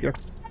behaviour.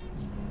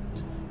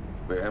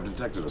 They have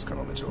detected us,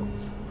 Colonel Mitchell.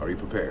 Are you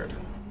prepared?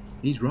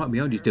 He's right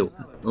behind you still.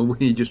 Or were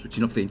you just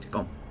switching off the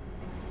intercom?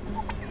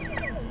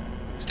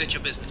 State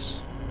your business.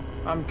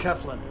 I'm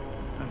Keflin.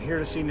 I'm here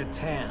to see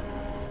Natan.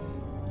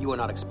 You are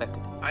not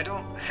expected. I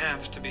don't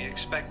have to be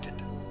expected.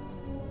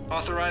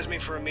 Authorize me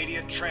for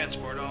immediate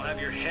transport. I'll have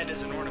your head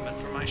as an ornament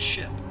for my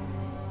ship.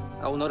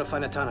 I will notify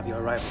Natan of your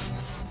arrival.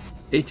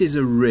 It is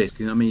a risk.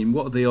 I mean,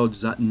 what are the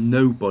odds that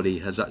nobody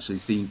has actually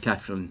seen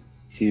Keflin?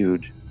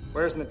 Huge.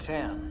 Where's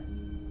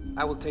Natan?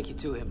 I will take you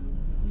to him.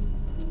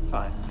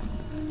 Fine.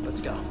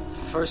 Let's go.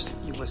 First,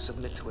 you must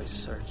submit to a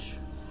search.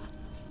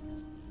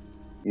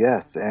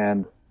 Yes,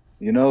 and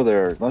you know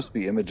there must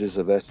be images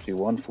of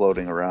SG-1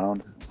 floating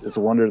around. It's a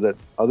wonder that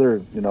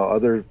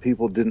other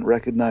people didn't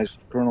recognize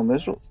Colonel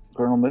Mitchell.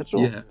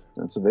 Yeah.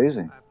 That's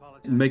amazing.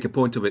 Make a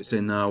point of it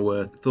saying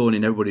now thorn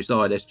in everybody's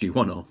side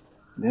SG-1 are.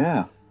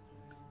 Yeah.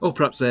 Or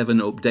perhaps they haven't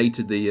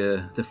updated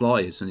the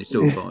flyers and it's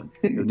still got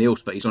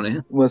Neil's face on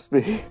it. Must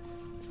be.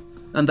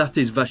 And that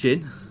is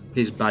Vashin,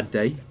 his bad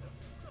day.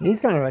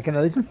 He's going to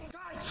recognise him.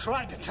 I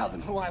tried to tell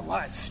them who I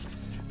was,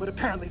 but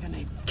apparently the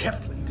name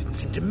Keflin didn't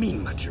seem to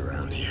mean much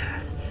around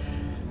here.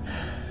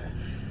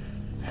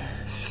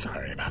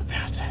 Sorry about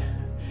that.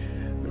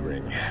 The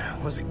ring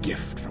was a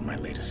gift from my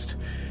latest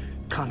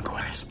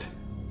conquest.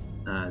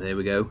 There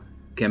we go.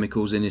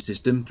 Chemicals in his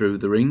system through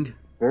the ring.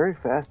 Very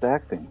fast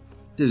acting.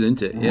 It is,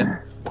 isn't it? Yeah.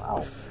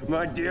 Wow.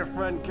 My dear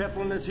friend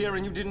Keflin is here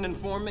and you didn't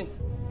inform me?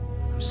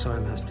 I'm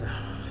sorry, Master.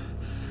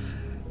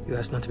 You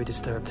asked not to be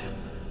disturbed.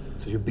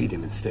 So you beat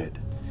him instead?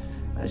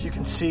 As you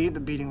can see, the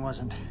beating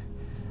wasn't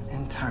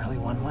entirely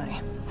one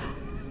way.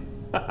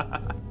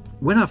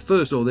 When I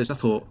first saw this, I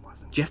thought,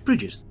 Jeff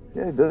Bridges.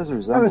 Yeah, it does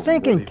resemble. I was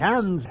thinking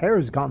Karen's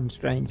hair's gone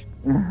strange.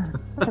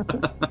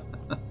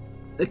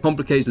 It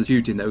complicates the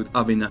shooting, though,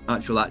 having an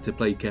actual actor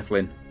play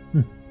Keflin.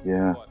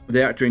 Yeah.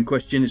 The actor in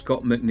question is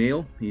Scott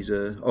McNeil. He's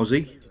a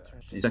Aussie.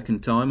 His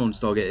second time on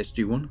Stargate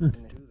SG-1.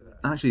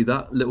 Actually,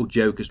 that little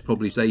joke has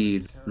probably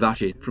saved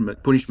Vashin from a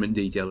punishment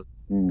detail.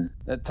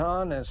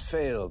 Natan has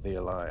failed the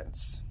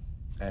Alliance,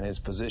 and his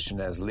position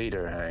as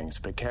leader hangs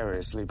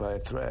precariously by a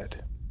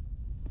thread.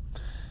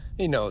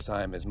 He knows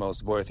I am his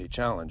most worthy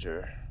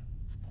challenger,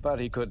 but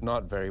he could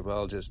not very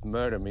well just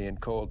murder me in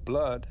cold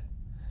blood,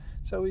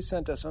 so he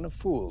sent us on a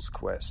fool's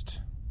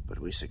quest. But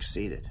we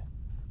succeeded.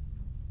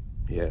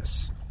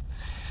 Yes.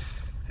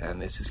 And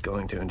this is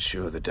going to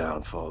ensure the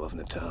downfall of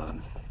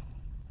Natan.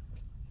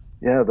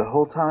 Yeah, the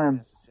whole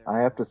time I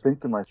have to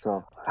think to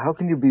myself, how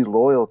can you be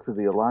loyal to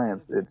the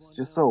Alliance? It's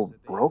just so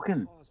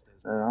broken.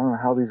 I don't know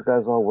how these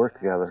guys all work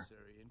together.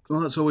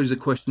 Well, that's always a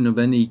question of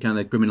any kind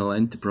of criminal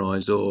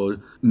enterprise or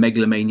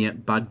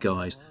megalomaniac bad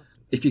guys.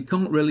 If you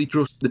can't really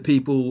trust the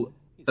people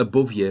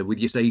above you with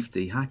your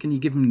safety, how can you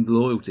give them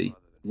loyalty?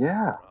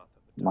 Yeah,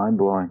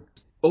 mind-blowing.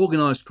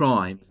 Organised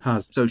crime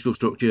has social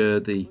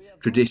structure, the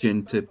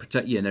tradition to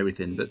protect you and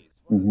everything, but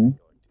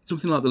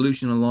something like the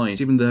Lucian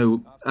Alliance, even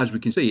though, as we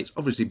can see, it's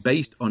obviously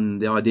based on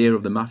the idea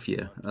of the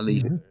mafia, at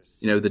least,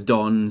 the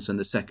dons and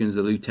the seconds,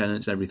 the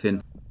lieutenants,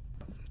 everything.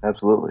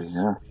 Absolutely,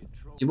 yeah.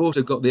 You've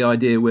also got the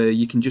idea where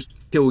you can just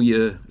kill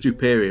your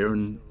superior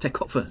and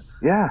take off her.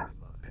 Yeah.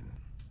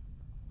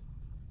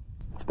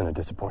 It's been a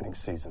disappointing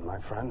season, my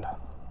friend.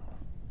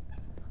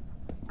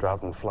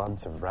 Drought and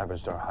floods have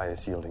ravaged our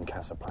highest-yielding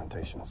casa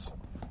plantations.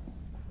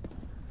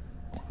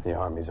 The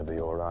armies of the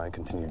Ori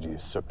continue to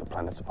usurp the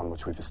planets upon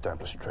which we've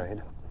established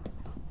trade.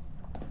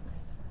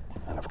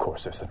 And of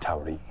course, there's the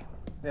Tauri.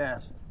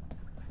 Yes.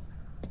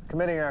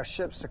 Committing our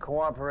ships to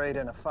cooperate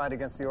in a fight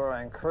against the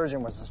Ori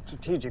incursion was a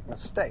strategic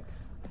mistake.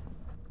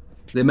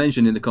 They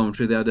mentioned in the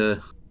commentary they had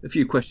a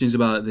few questions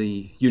about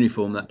the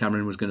uniform that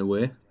Cameron was going to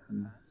wear.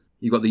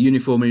 You got the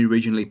uniform he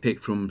originally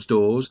picked from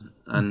stores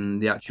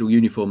and the actual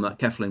uniform that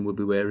Keflin would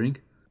be wearing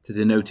to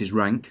denote his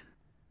rank.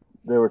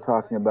 they were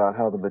talking about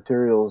how the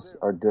materials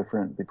are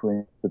different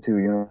between the two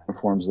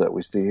uniforms that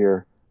we see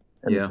here.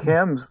 And the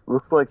cams,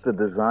 looks like the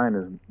design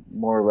is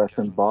more or less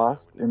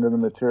embossed into the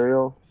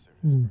material.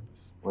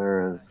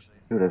 Whereas,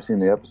 dude, I've seen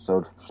the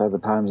episode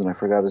 7 times and I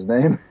forgot his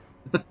name.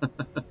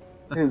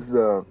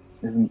 The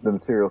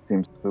material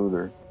seems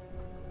smoother.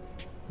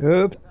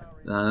 Oops.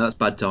 That's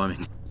bad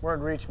timing.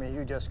 Word reached me,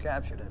 you just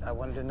captured it. I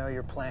wanted to know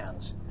your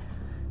plans.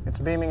 Its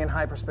beaming and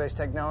hyperspace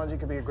technology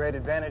could be a great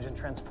advantage in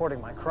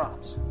transporting my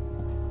crops.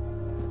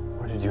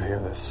 Where did you hear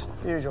this?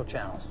 Usual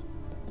channels.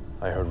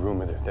 I heard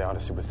rumor that the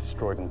Odyssey was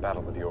destroyed in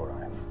battle with the Ori.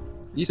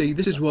 You see,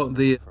 this is what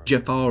the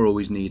Jafar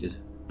always needed.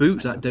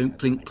 Boots that don't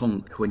clink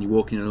clonk when you're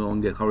walking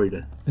along a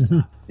corridor.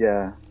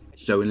 Yeah.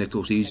 Showing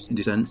little seas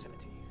descent.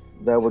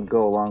 That would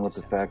go along with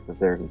the fact that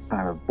they're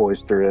kind of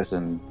boisterous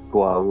and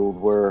Goa'uld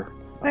were.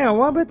 Hang on,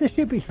 what about the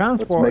ship he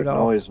transported? Let's make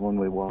noise when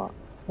we walk.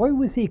 Why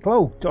was he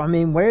cloaked? I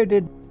mean, where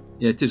did...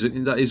 Yeah,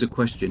 that is a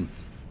question.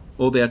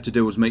 All they had to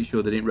do was make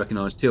sure they didn't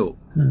recognise Tilt.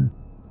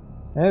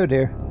 Oh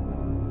dear.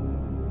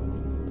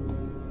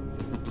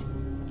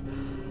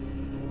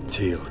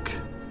 Teal'c,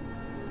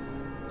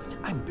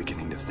 I'm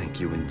beginning to think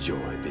you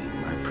enjoy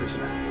being my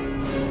prisoner.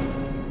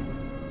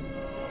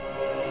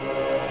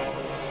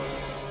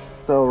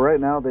 So right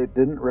now they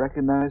didn't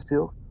recognize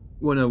Teal'c?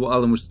 Well, no, what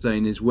Alan was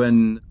saying is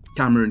when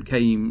Cameron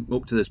came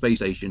up to the space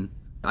station,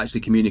 actually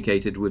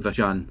communicated with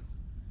Vashan,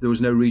 there was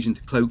no reason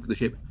to cloak the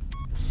ship.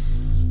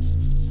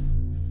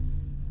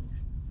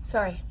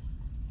 Sorry.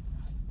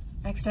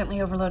 I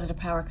accidentally overloaded a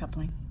power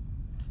coupling.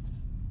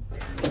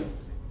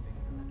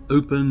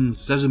 Open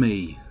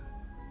sesame.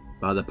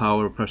 By the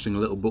power of pressing a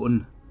little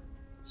button,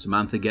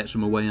 Samantha gets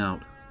him a way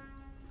out.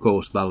 Of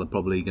course, Vala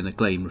probably going to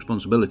claim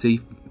responsibility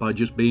by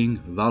just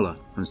being Vala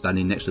and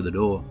standing next to the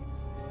door.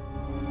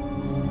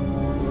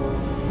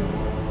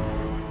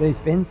 They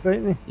spin,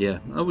 certainly. Yeah,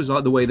 I always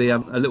like the way they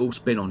have a little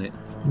spin on it.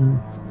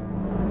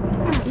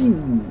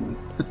 Ooh.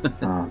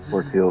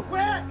 Poor Teal'c.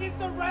 Where is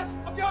the rest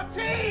of your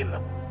team?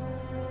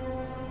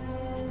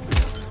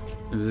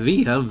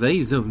 We have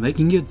ways of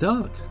making it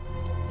dark.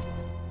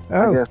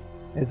 Oh,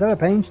 is that a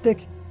pain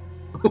stick?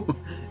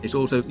 It's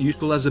also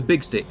useful as a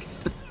big stick.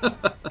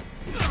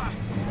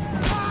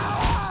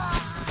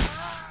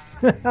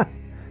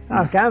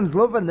 Cam's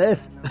loving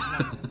this.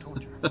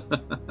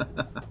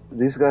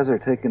 These guys are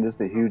taking just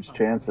a huge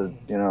chance of,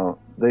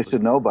 they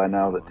should know by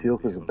now that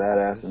Teal'c is a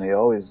badass and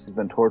he's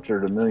been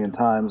tortured 1,000,000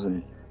 times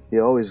and he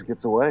always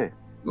gets away.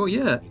 Well,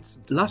 yeah.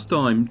 Last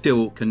time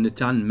Teal'c and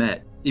Natan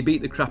met, he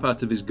beat the crap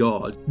out of his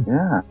guard.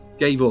 Yeah.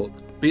 Gave up.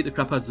 Beat the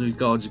crap out of his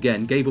guards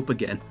again. Gave up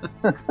again.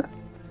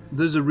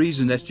 There's a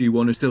reason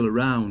SG-1 is still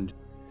around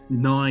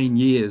 9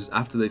 years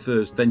after they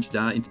first ventured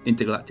out into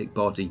Intergalactic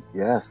Party.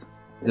 Yes.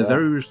 They're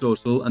very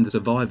resourceful and the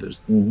survivors.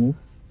 Mm-hmm.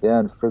 Yeah,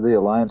 and for the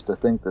Alliance to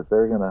think that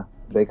they're going to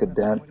make a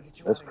dent,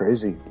 that's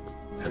crazy.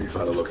 Have you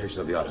found the location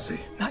of the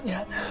Odyssey? Not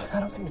yet. I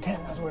don't think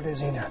Matan knows where it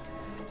is either.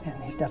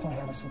 And he's definitely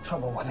having some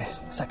trouble with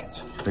his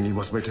seconds. Then you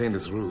must maintain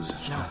this ruse.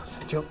 No,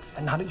 Teal'c,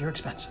 and not at your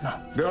expense, no.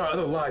 There are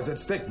other lives at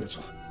stake,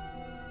 Mitchell.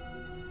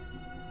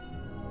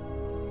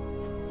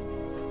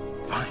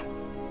 Fine.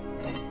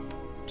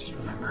 Just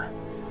remember,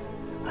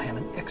 I am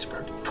an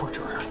expert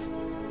torturer.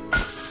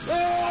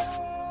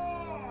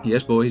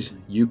 Yes, boys,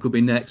 you could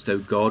be next, oh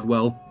God,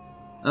 well.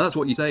 And that's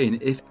what you're saying.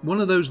 If one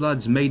of those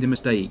lads made a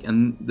mistake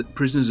and the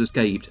prisoners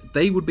escaped,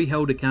 they would be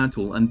held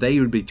accountable and they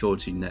would be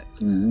tortured next.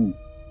 Mm-hmm.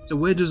 So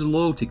where does the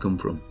loyalty come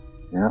from?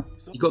 Yeah.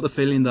 You got the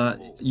feeling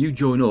that you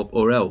join up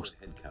or else.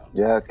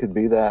 Yeah, it could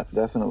be that,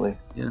 definitely.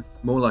 Yeah,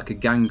 more like a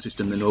gang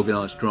system than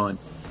organised crime.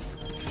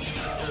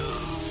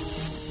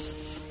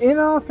 In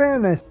all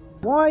fairness,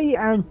 why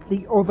aren't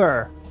the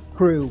other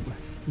crew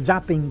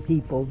zapping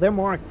people? They're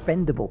more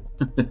expendable.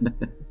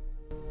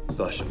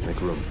 Vasha, make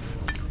room.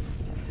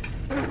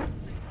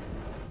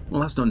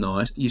 Well, that's not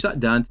nice. You sat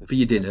down for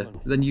your dinner,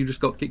 then you just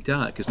got kicked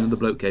out because another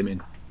bloke came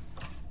in.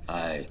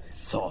 I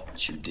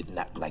thought you did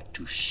not like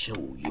to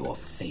show your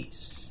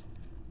face.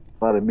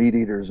 A lot of meat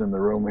eaters in the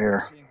room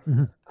here.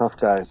 Tough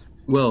guys.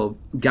 Well,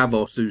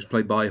 Gavos, who's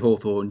played by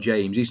Hawthorne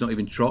James, he's not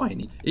even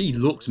trying. He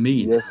looks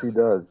mean. Yes, he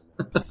does.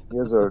 He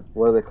has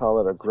what do they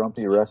call it, a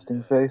grumpy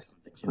resting face?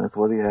 That's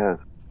what he has.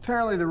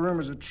 Apparently the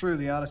rumors are true.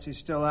 The Odyssey's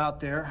still out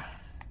there,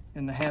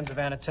 in the hands of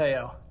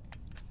Anateo.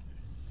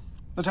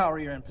 The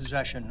Tauri are in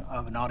possession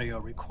of an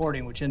audio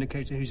recording which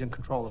indicates that he's in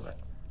control of it.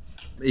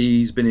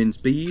 He's been in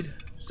Speed,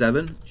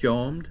 Seven,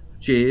 Charmed,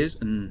 Cheers,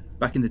 and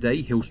back in the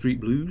day, Hill Street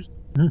Blues.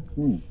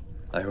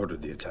 I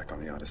ordered the attack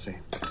on the Odyssey.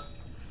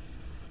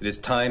 It is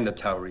time the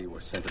Tauri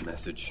were sent a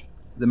message.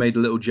 They made a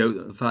little joke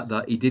of the fact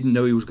that he didn't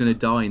know he was going to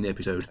die in the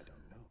episode.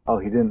 Oh,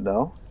 he didn't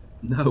know?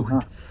 No.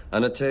 Huh.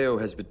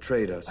 Anateo has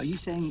betrayed us. Are you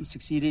saying he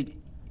succeeded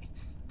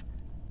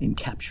in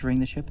capturing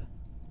the ship?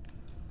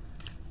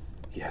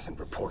 He hasn't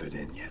reported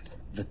in yet.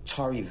 The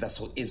Tari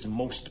vessel is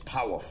most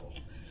powerful.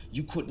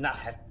 You could not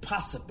have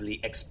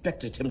possibly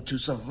expected him to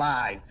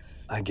survive.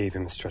 I gave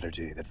him a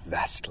strategy that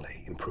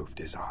vastly improved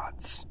his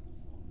odds.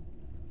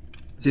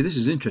 See, this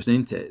is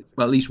interesting, isn't it?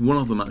 Well, at least one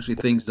of them actually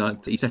thinks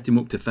that he set him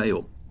up to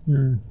fail.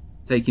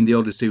 taking the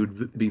Odyssey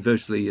would be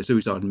virtually a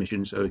suicide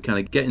mission, so kind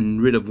of getting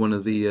rid of one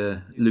of the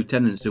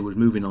lieutenants who was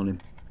moving on him.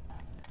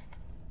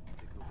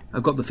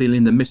 I've got the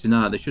feeling they're missing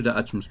out. They should have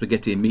had some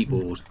spaghetti and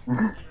meatballs.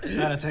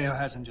 Anateo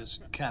hasn't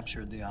just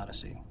captured the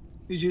Odyssey.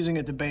 He's using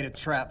it to bait a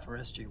trap for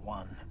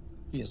SG-1.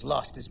 He has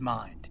lost his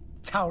mind.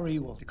 Tauri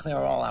will declare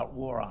all-out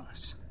war on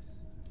us.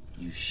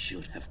 You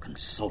should have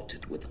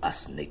consulted with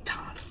us,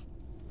 Nathan.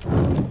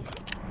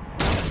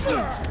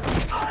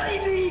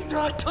 I need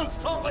not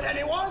consult with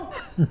anyone!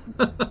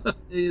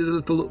 He is a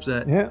little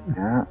upset.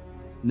 Yeah.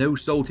 No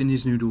salt in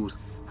his noodles.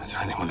 Is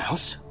there anyone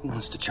else who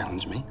wants to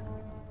challenge me?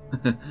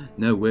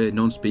 No, we're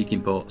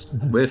non-speaking parts.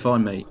 We're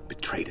fine, mate.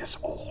 Betrayed us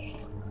all.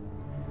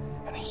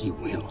 And he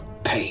will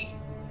pay.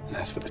 And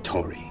as for the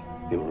Tauri,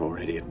 they were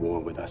already at war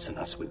with us and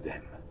us with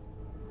them.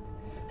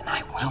 And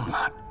I will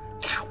not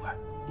cower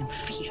in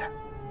fear.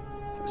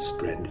 So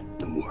spread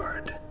the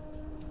word.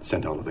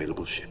 Send all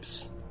available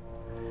ships.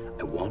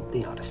 I want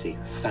the Odyssey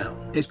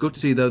found. It's good to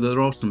see, though, that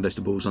there are some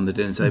vegetables on the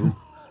dinner table.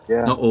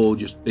 Yeah. Not all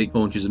just big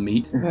haunches of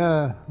meat.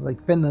 Yeah,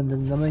 like Finland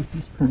in the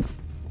 90s.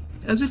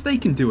 As if they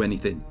can do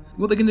anything.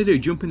 What they're going to do,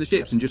 jump in the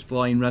ships and just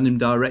fly in random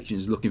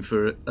directions looking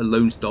for a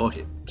lone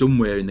starship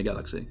somewhere in the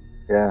galaxy.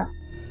 Yeah.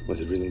 Was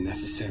it really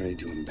necessary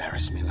to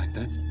embarrass me like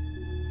that?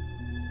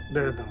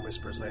 There have been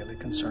whispers lately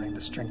concerning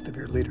the strength of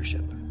your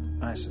leadership.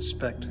 I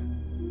suspect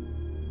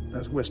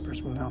those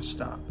whispers will now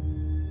stop.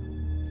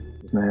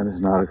 This man is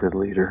not a good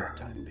leader.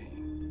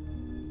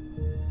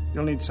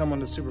 You'll need someone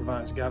to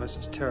supervise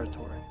Gavis's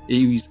territory.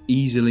 He's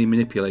easily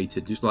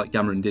manipulated, just like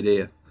Cameron did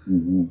here.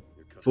 Mm-hmm.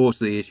 Forced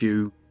the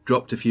issue,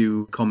 dropped a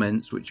few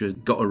comments which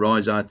had got a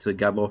rise out to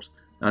Gavos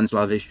and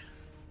Slavish,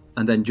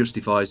 and then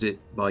justifies it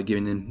by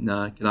giving him,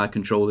 can I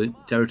control the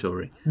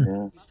territory?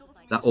 Yeah.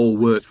 That all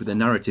works with the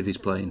narrative he's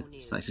playing.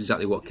 That's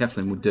exactly what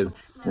Keflin would do.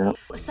 Yeah.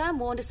 Sam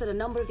warned us that a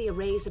number of the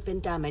arrays have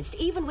been damaged.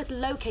 Even with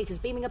locators,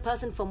 beaming a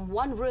person from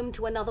one room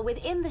to another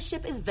within the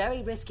ship is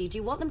very risky. Do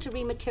you want them to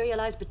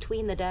rematerialize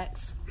between the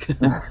decks?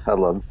 I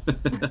love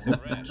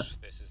it.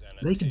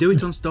 They could do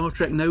it on Star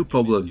Trek, no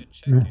problem.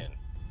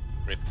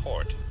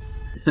 Report.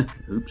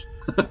 Oops.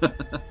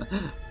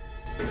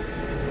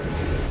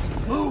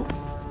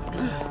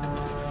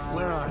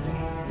 Where are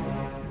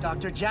they?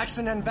 Dr.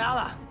 Jackson and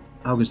Vala.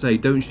 I was going to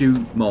say, don't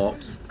shoot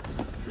Marks.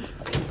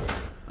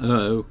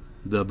 Uh-oh,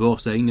 the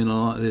boss ain't going to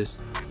like this.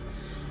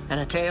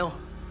 Anateo,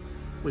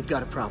 we've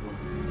got a problem.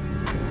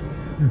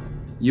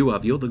 You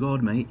have, you're the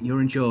god, mate.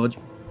 You're in charge.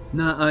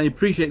 Nah, I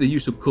appreciate the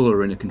use of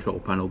colour in a control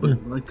panel, but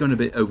I've gone a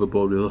bit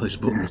overboard with all those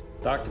buttons.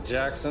 Dr.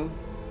 Jackson,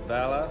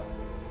 Vala.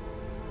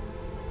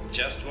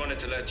 Just wanted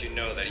to let you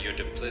know that your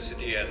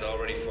duplicity has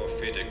already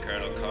forfeited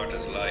Colonel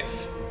Carter's life.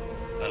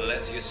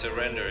 Unless you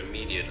surrender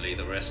immediately,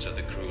 the rest of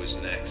the crew is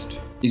next.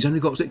 He's only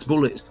got 6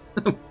 bullets.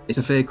 It's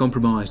a fair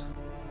compromise.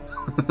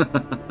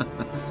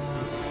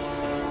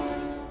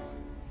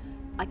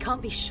 I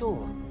can't be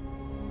sure.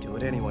 Do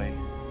it anyway.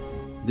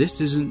 This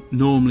isn't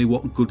normally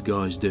what good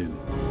guys do.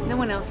 No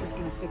one else is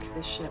going to fix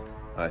this ship.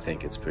 I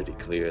think it's pretty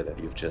clear that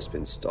you've just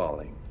been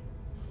stalling,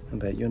 and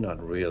that you're not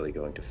really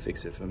going to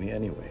fix it for me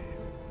anyway.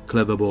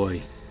 Clever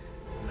boy.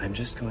 I'm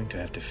just going to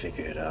have to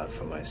figure it out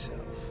for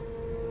myself.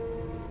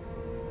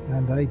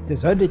 And I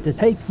decided to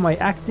take my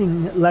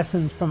acting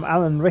lessons from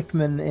Alan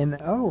Rickman in...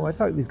 Oh, I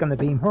thought he was going to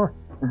beam her.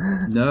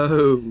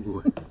 No.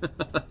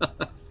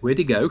 Where'd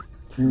he go?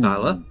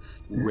 Vala,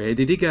 where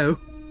did he go?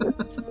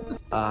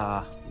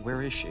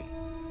 Where is she?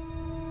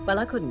 Well,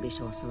 I couldn't be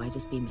sure, so I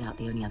just beamed out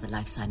the only other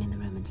life sign in the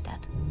room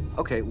instead.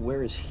 Okay,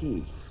 where is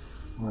he?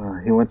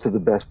 He went to the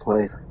best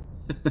place.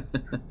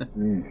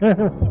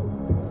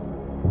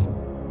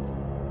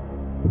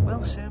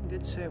 Well, Sam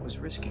did say it was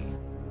risky.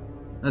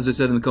 As I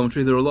said in the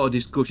commentary, there are a lot of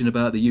discussion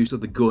about the use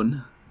of the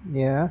gun.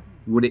 Yeah.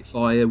 Would it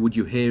fire? Would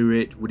you hear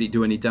it? Would it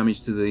do any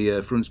damage to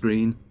the front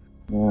screen?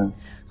 Yeah.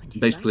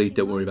 Basically,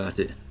 don't worry about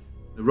it.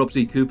 Rob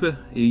C. Cooper,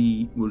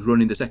 he was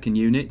running the second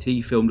unit.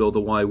 He filmed all the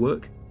wire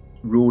work.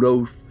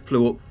 Rudo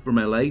flew up from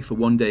LA for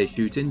one day of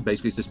shooting,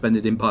 basically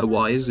suspended him by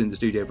wires in the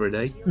studio for a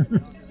day.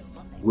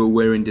 Will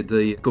Waring did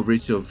the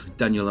coverage of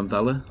Daniel and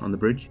Vala on the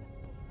bridge.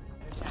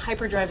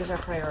 Hyperdrive is our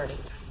priority.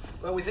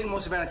 Well, we think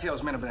most of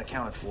Anateo's men have been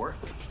accounted for.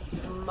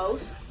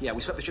 Most? Yeah,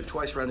 we swept the ship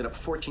twice, rounded up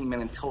 14 men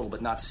in total,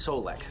 but not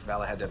Solek.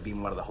 Vala had to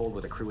beam one of the hold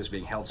where the crew was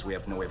being held, so we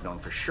have no way of knowing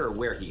for sure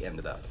where he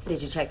ended up.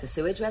 Did you check the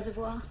sewage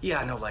reservoir?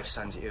 Yeah, no life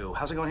signs. Ew.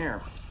 How's it going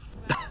here?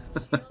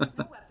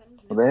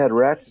 Well, they had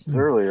ratchets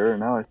earlier,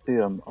 and now I see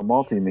a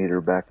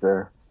multimeter back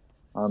there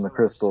on the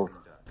crystals.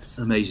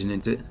 Amazing,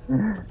 isn't it?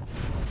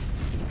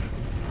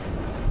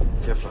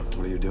 Keflin,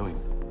 what are you doing?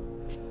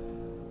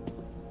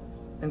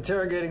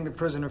 Interrogating the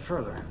prisoner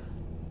further.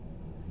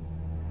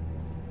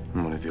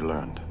 And what have you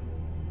learned?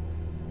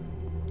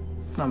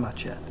 Not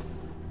much yet.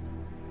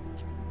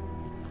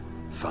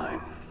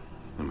 Fine.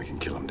 Then we can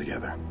kill him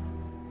together.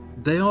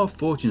 They are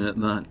fortunate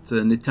that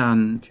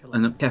Nitan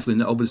and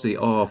Keflin obviously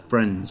are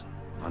friends.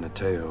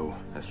 Anateo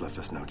has left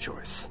us no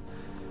choice.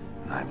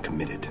 And I'm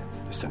committed to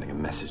sending a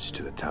message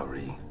to the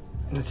Tauri.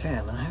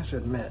 Nathan, I have to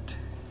admit,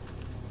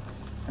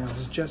 I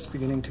was just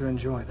beginning to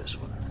enjoy this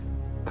one.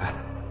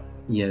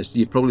 Yes,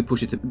 you probably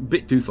push it a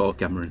bit too far,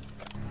 Cameron.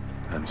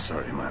 I'm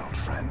sorry, my old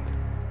friend.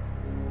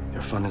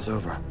 Your fun is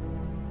over.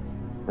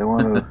 They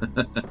want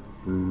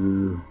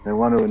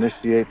to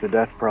initiate the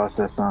death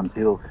process on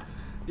Teal'c.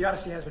 The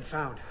Odyssey has been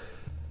found.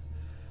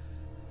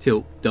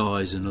 Teal'c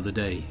dies another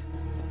day.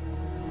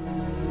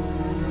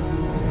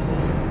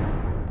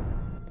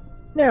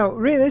 Now,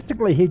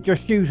 realistically, he'd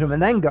just shoot him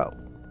and then go.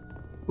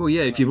 Well,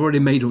 yeah, if you've already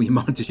made up your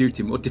mind to shoot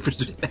him, what difference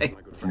does it make?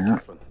 Yeah.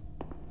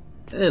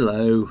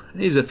 Hello,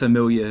 here's a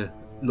familiar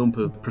lump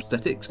of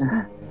prosthetics.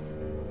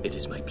 It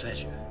is my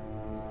pleasure.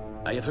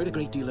 I have heard a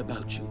great deal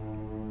about you,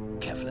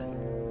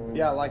 Keflin.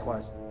 Yeah,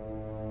 likewise.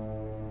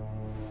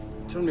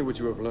 Tell me what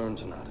you have learned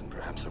tonight, and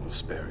perhaps I will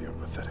spare your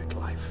pathetic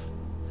life.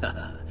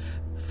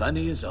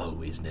 Funny as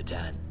always,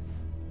 Natan.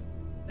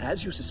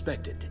 As you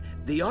suspected,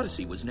 the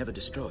Odyssey was never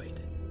destroyed.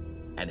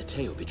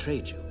 Anateo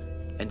betrayed you,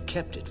 and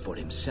kept it for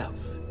himself.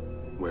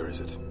 Where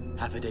is it?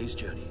 Half a day's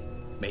journey,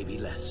 maybe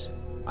less.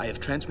 I have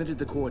transmitted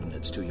the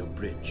coordinates to your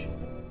bridge.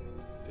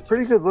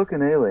 Pretty good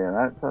looking alien.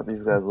 I thought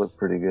these guys looked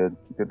pretty good.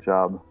 Good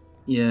job.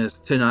 Yes,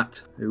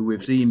 Ternat, who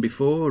we've seen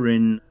before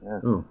in...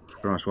 Yes. Oh,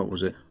 Christ, what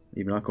was it?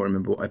 Even I can't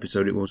remember what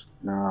episode it was.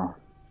 No,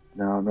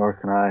 nor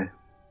can I.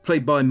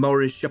 Played by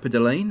Maurice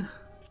Chappedelaine.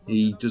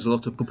 He does a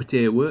lot of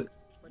puppeteer work.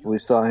 We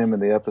saw him in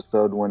the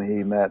episode when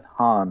he met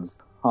Hans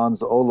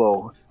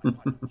Olo.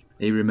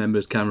 He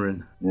remembers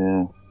Cameron.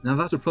 Yeah. Now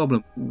that's the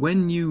problem.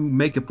 When you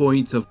make a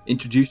point of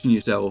introducing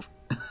yourself,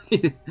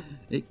 it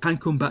can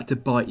come back to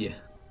bite you.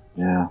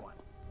 Yeah.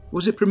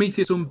 Was it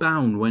Prometheus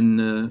Unbound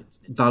when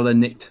Vala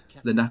nicked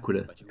the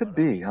Naquadah? Could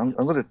be. I'm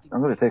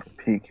gonna take a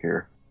peek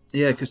here.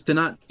 Yeah, because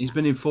Ternat, he's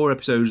been in 4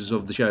 episodes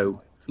of the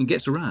show and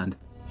gets around.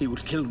 He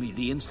would kill me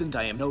the instant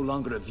I am no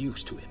longer of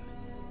use to him.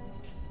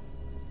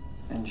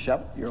 And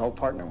Shep, your old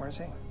partner, where's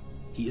he?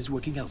 He is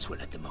working elsewhere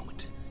at the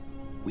moment.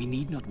 We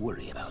need not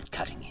worry about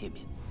cutting him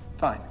in.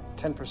 Fine,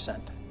 10%.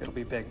 It'll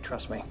be big,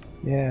 trust me.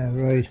 Yeah,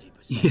 right.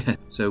 Yeah,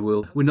 so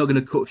we're not going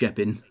to cut Shep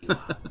in.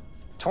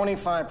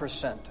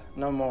 25%,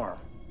 no more.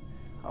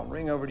 I'll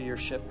ring over to your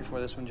ship before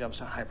this one jumps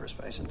to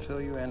hyperspace and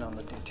fill you in on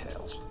the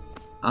details.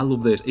 I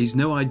love this. He's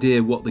no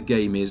idea what the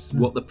game is,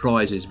 what the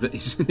prize is, but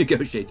he's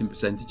negotiating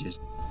percentages.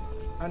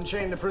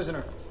 Unchain the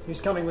prisoner. He's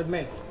coming with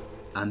me.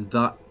 And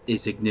that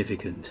is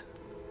significant.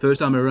 First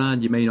time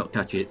around, you may not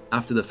catch it.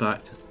 After the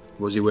fact,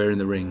 was he wearing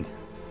the ring?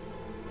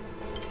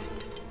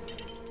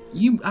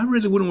 I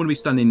really wouldn't want to be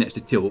standing next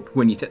to Teal'c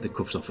when you take the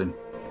cuffs off him.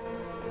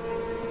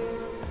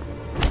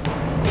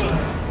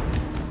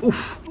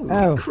 Oof!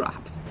 Oh.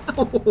 Crap!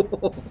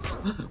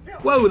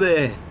 Whoa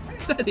there!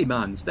 Steady,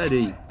 man,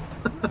 steady.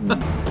 I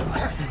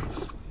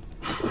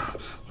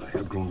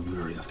have grown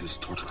weary of this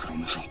torture, Colonel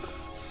Mitchell.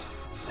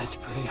 That's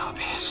pretty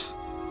obvious.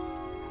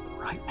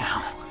 Right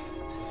now,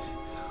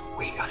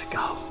 we gotta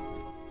go.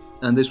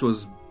 And this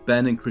was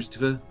Ben and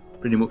Christopher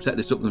pretty much set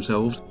this up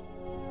themselves.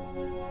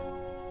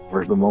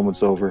 Where's the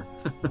moment's over?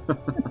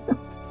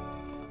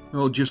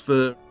 Well, just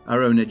for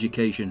our own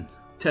education,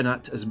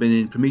 Ternat has been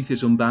in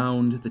Prometheus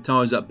Unbound, The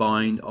Ties That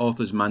Bind,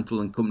 Arthur's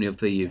Mantle, and Company of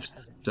Thieves.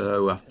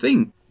 So I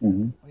think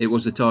it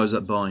was The Ties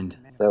That Bind.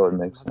 That would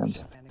make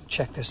sense.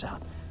 Check this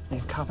out. The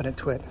incompetent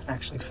twit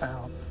actually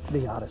found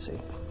the Odyssey.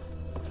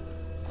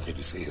 Good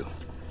to see you.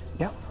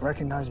 Yep,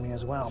 recognized me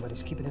as well, but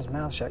he's keeping his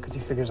mouth shut because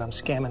he figures I'm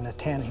scamming the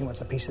 10 and he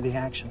wants a piece of the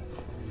action.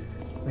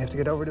 We have to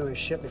get over to his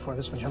ship before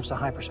this one jumps to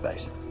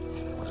hyperspace.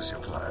 What is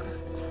your plan?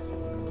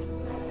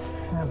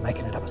 I'm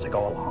making it up as I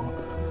go along.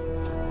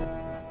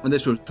 And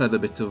this was a clever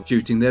bit of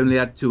shooting. They only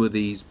had 2 of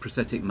these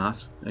prosthetic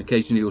masks.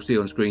 Occasionally you'll see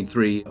on screen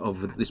 3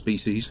 of the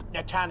species.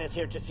 Natan is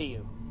here to see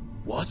you.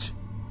 What?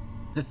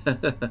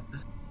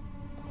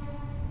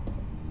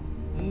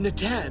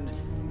 Natan?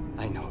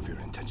 I know of your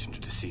intention to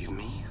deceive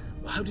me.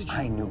 How did you...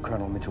 I knew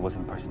Colonel Mitchell was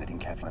impersonating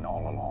Keflin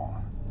all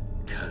along.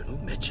 Colonel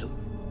Mitchell?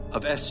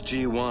 Of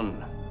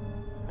SG-1.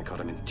 I caught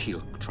him in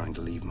Teal'c trying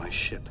to leave my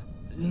ship.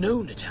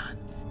 No, Natan.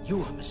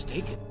 You are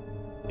mistaken.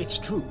 It's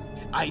true.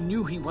 I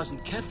knew he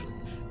wasn't Keflin,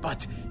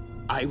 but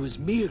I was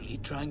merely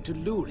trying to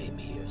lure him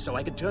here so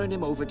I could turn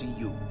him over to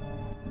you.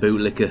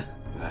 Bootlicker.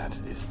 That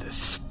is the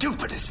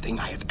stupidest thing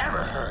I have ever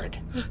heard.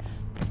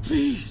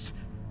 Please,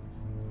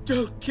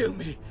 don't kill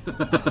me.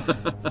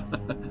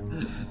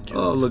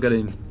 Oh, look at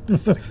him.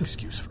 Pathetic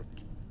excuse for...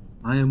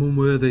 I am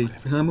unworthy.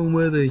 I'm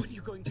unworthy. What are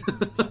you going to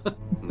do?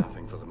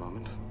 Nothing for the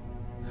moment.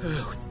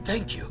 Oh,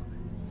 thank you.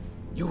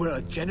 You are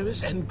a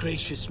generous and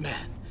gracious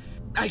man.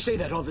 I say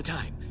that all the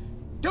time.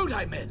 Don't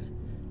I, men?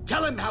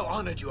 Tell him how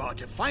honored you are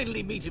to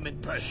finally meet him in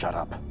person. Shut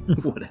up.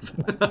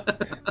 Whatever.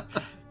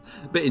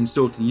 Bit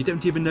insulting. You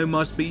don't even know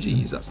my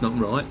species. That's not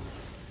right.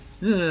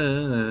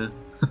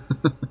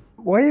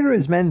 Why are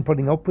his men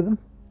putting up with him?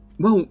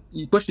 Well,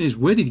 the question is,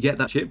 where did he get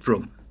that ship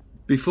from?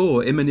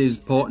 Before, him and his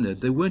partner,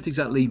 they weren't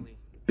exactly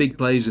big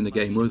players in the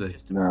game, were they?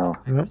 No.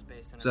 Yeah.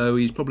 So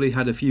he's probably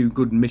had a few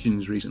good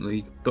missions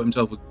recently, got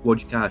himself a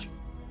wad of cash.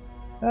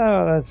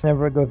 Oh, that's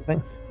never a good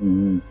thing.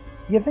 Mm-hmm.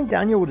 You think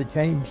Daniel would have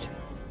changed?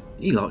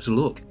 He likes to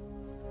look.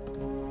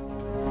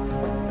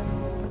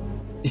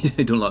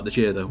 He don't like the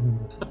chair, though.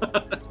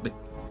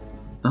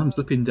 I'm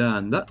slipping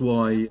down. That's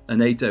why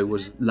NATO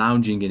was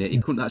lounging in it. He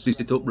couldn't actually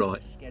sit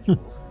upright.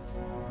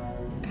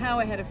 How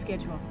ahead of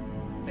schedule?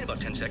 About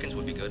 10 seconds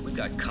would be good. We've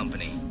got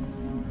company.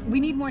 We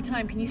need more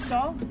time. Can you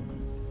stall?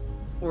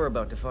 We're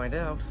about to find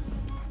out.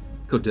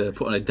 Could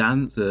put on a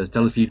dance,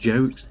 tell a few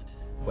jokes.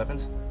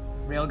 Weapons?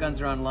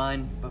 Railguns are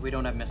online, but we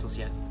don't have missiles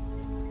yet.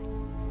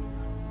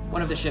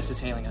 One of the ships is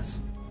hailing us.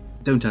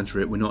 Don't answer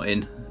it, we're not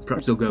in.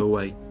 Perhaps they'll go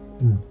away.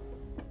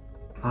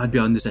 Hide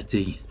behind the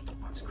settee.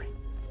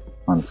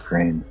 On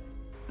screen.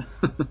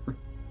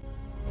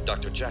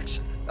 Dr.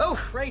 Jackson.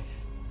 Oh, right.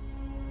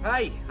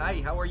 Hi,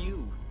 how are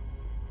you?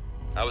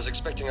 I was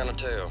expecting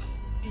Anateo.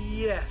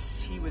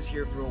 Yes, he was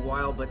here for a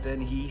while, but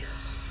then he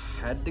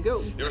had to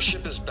go. Your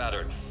ship is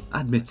battered.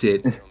 Admit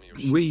it.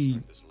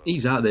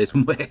 He's out there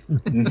somewhere.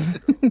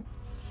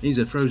 He's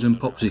a frozen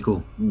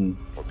popsicle.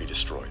 Or be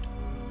destroyed.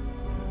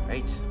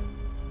 Right.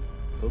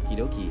 Okie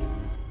dokie.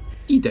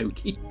 Okie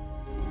dokie.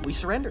 We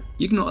surrender.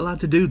 You're not allowed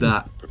to do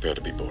that. Prepare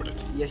to be boarded.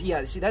 Yes,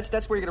 yeah. See,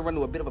 that's where you're going to run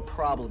into a bit of a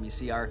problem. You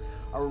see, our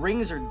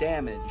rings are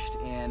damaged,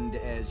 and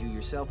as you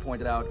yourself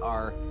pointed out,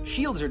 our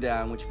shields are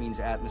down, which means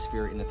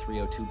atmosphere in the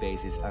 302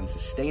 base is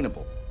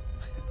unsustainable.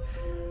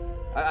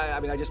 I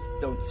mean, I just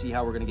don't see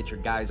how we're going to get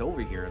your guys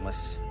over here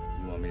unless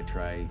you want me to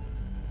try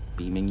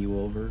beaming you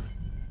over.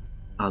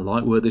 I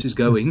like where this is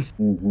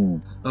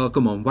going. Oh,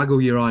 come on, waggle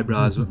your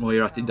eyebrows while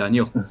you're at it,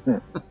 Daniel.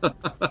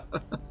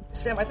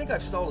 Sam, I think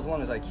I've stalled as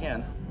long as I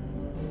can.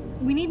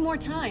 We need more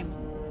time.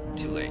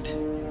 Too late.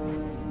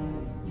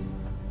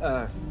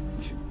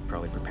 We should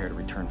probably prepare to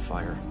return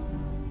fire.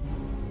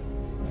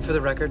 For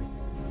the record,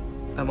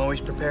 I'm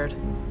always prepared.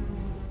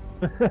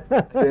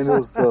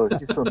 Daniel's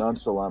he's so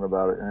nonchalant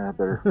about it.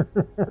 Better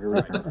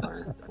return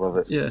fire. Love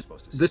it. Yeah,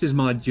 this is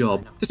my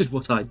job. This is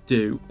what I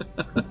do.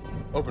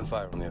 Open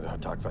fire on the other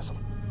attack vessel.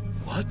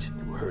 What?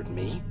 You heard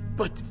me?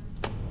 But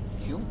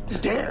you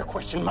dare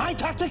question my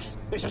tactics?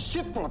 There's a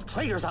ship full of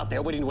traitors out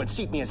there waiting to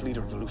unseat me as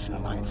leader of the Lucian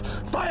Alliance.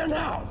 Fire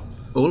now!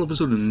 All of a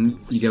sudden,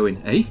 you go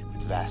in, eh?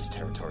 Vast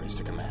territories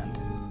to command.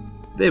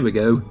 There we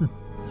go.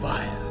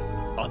 Fire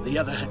on the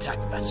other attack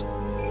vessel.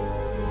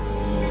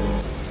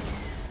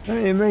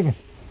 Hey, Megan.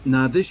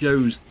 Now, this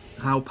shows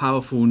how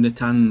powerful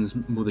Natan's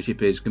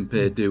mothership is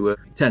compared to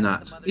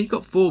Tenat. He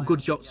got 4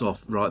 good shots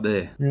off right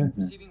there. Yeah.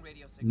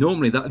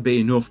 Normally, that would be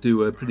enough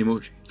to pretty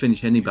much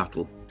finish any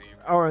battle.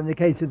 Or in the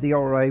case of the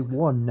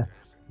RI-1.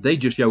 They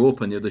just show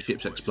up and the other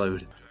ships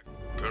explode.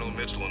 Colonel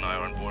Mitchell and I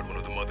are on board one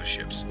of the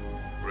motherships.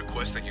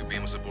 Request that you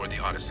beam us aboard the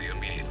Odyssey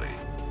immediately.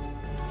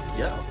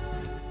 Yeah.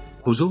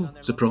 Puzzle?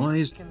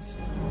 Surprise?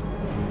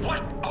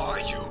 What are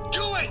you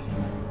doing?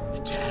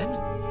 Natan?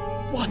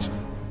 What?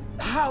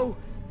 How?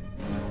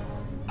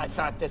 I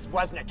thought this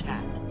was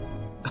Natan.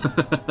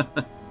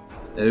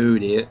 Oh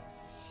dear.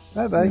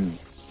 Bye-bye.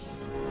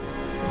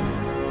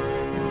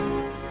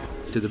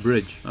 To the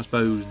bridge. I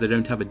suppose they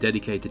don't have a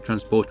dedicated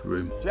transporter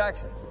room.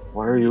 Jackson.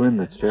 Why are you in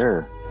the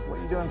chair? What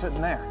are you doing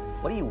sitting there?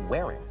 What are you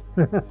wearing?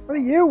 What are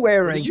you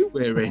wearing? What are you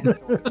wearing?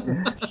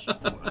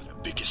 The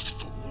biggest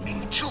fool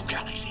in 2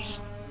 galaxies.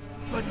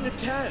 But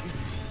Natan,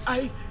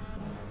 I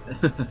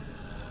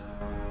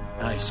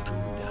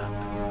screwed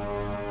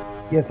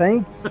up. You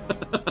think?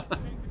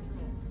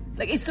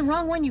 Like, it's the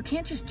wrong one. You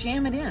can't just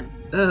jam it in.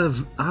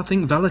 I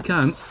think Vala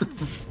can.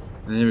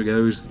 There it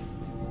goes.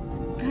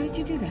 How did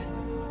you do that?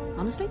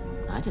 Honestly,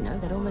 I don't know.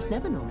 That almost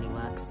never normally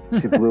works.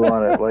 She blew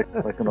on it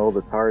like an old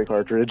Atari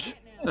cartridge.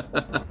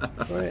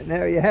 Right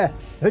now, yeah.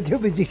 They're too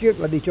busy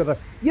shooting at each other.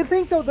 You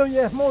think, though you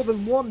have more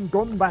than one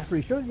gun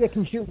battery, surely you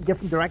can shoot in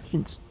different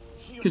directions.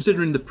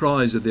 Considering the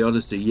prize of the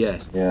Odyssey,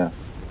 yes. Yeah.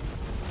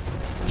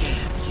 Damn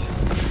you,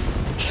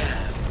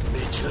 Cam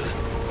Mitchell.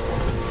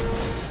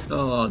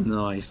 Oh,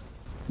 nice.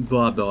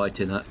 Bye-bye,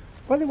 Tinat.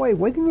 By the way,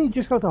 why didn't you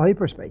just go to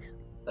hyperspace?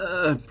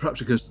 Perhaps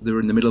because they were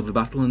in the middle of a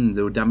battle and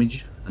they were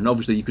damaged. And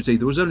obviously you could see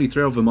there was only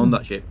 3 of them on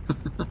that ship.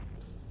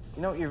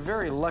 You know, you're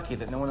very lucky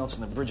that no one else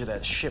on the bridge of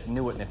that ship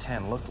knew what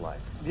Natan looked like.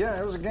 Yeah,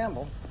 it was a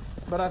gamble.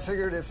 But I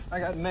figured if I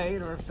got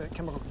made or if the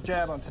chemical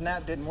jab on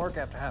Tanat didn't work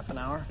after half an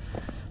hour,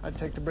 I'd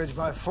take the bridge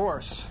by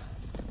force.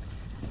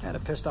 I had a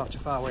pissed off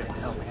Jafar waiting to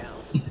help me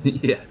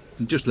out. Yeah,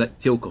 just let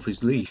Tilk off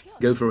his leash.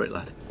 Go for it,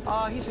 lad.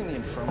 He's in the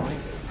infirmary.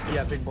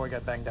 Yeah, big boy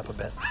got banged up a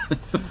bit.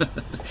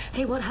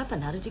 Hey, what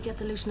happened? How did you get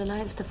the Lucian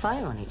Alliance to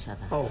fire on each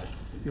other? Oh,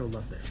 you'll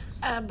love this.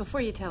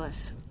 Before you tell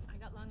us.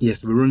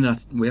 Yes, we're running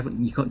out.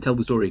 You can't tell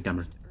the story,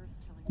 Cameron.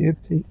 Yep.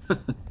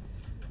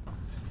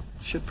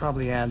 Should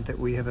probably add that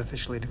we have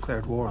officially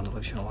declared war on the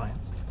Lucian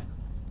Alliance.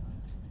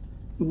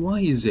 Why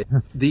is it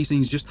these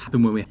things just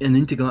happen when we're in an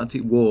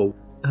intergalactic war?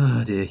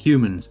 Oh dear,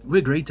 humans.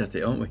 We're great at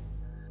it, aren't we?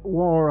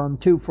 War on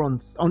 2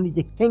 fronts. Only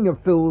the King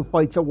of Fools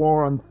fights a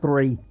war on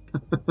 3.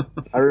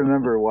 I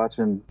remember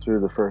watching through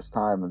the first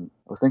time and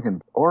I was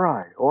thinking,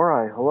 Ori,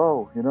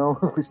 hello, you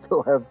know, we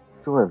still have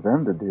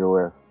them to deal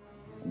with.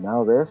 And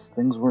now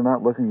things were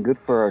not looking good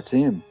for our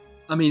team.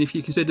 I mean, if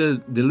you consider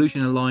the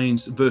Lucian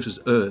Alliance versus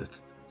Earth,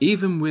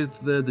 even with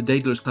the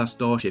Daedalus class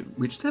starship,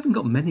 which they haven't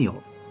got many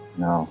of,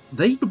 no,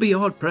 they could be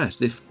hard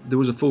pressed if there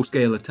was a full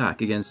scale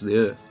attack against the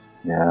Earth.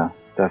 Yeah,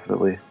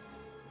 definitely.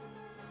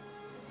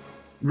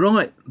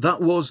 Right,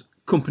 that was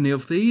Company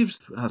of Thieves.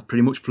 That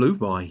pretty much flew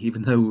by,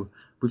 even though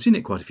we've seen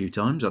it quite a few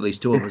times, at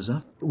least two of us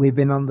have. We've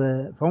been on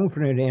the phone for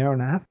nearly an hour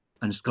and a half.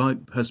 And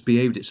Skype has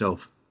behaved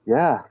itself.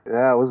 Yeah,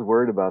 I was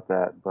worried about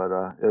that, but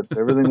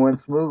everything went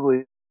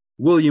smoothly.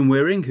 William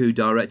Wearing, who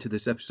directed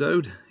this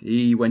episode,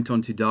 he went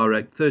on to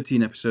direct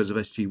 13 episodes of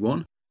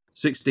SG-1,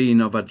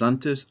 16 of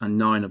Atlantis, and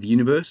 9 of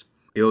Universe.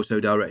 He also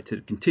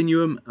directed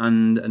Continuum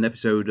and an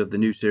episode of the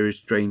new series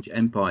Strange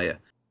Empire.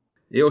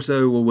 He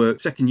also will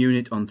work second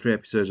unit on 3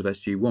 episodes of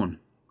SG-1.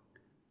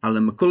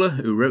 Alan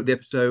McCullough, who wrote the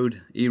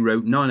episode, he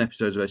wrote 9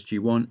 episodes of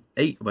SG-1,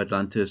 8 of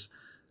Atlantis,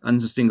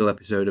 and a single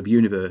episode of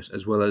Universe,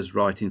 as well as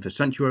writing for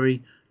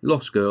Sanctuary,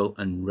 Lost Girl,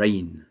 and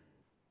Rain.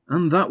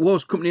 And that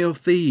was Company of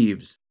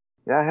Thieves.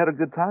 Yeah, I had a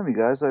good time, you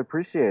guys. I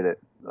appreciate it.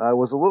 I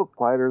was a little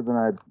quieter than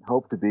I'd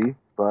hoped to be,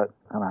 but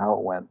kind of how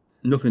it went.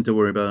 Nothing to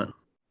worry about.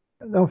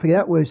 Don't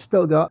forget, we've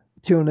still got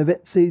 2 and a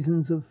bit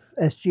seasons of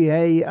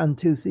SGA and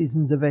 2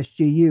 seasons of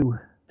SGU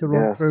to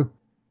run through.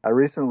 I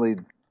recently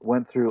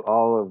went through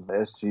all of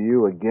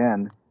SGU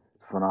again.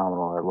 It's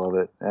phenomenal. I love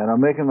it. And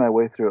I'm making my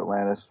way through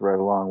Atlantis right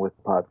along with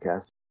the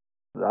podcast.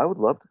 I would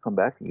love to come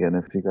back again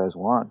if you guys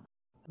want.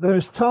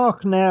 There's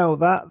talk now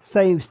that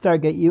Save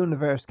Stargate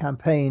Universe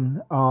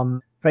campaign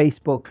on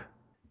Facebook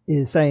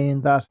is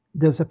saying that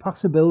there's a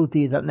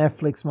possibility that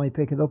Netflix might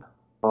pick it up.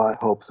 Oh, I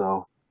hope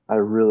so. I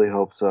really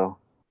hope so.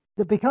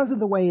 Because of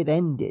the way it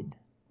ended,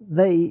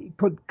 they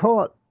could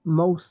cut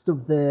most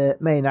of the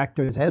main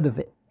actors out of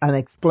it and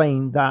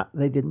explain that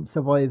they didn't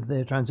survive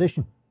the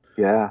transition.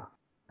 Yeah,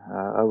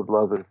 I would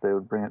love it if they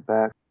would bring it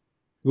back.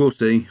 We'll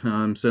see.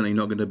 I'm certainly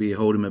not going to be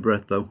holding my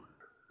breath, though.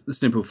 The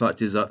simple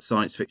fact is that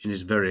science fiction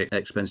is very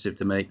expensive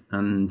to make,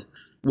 and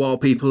while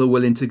people are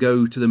willing to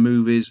go to the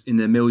movies in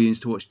their millions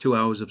to watch 2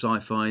 hours of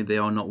sci-fi, they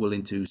are not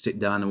willing to sit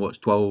down and watch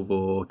 12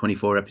 or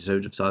 24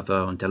 episodes of sci-fi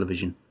on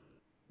television.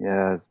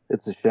 Yeah,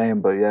 it's a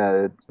shame, but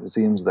yeah, it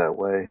seems that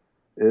way.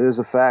 It is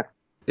a fact.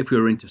 If we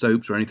were into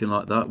soaps or anything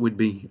like that,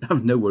 we'd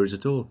have no worries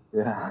at all.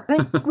 Yeah. I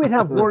think we'd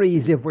have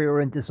worries if we were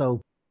into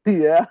soap.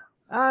 Yeah.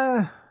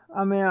 I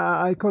mean,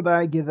 I could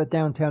argue that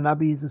Downton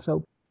Abbey is a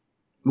soap.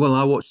 Well,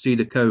 I watched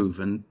Cedar Cove,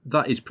 and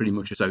that is pretty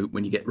much a soap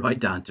when you get right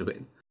down to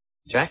it.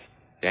 Jack?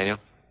 Daniel?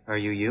 Are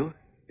you?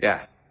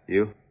 Yeah,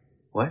 you.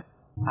 What?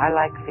 I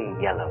like the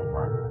yellow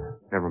ones.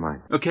 Never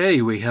mind.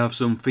 Okay, we have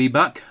some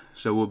feedback,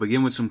 so we'll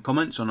begin with some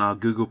comments on our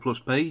Google Plus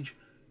page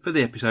for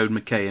the episode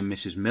McKay and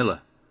Mrs. Miller.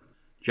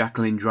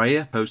 Jacqueline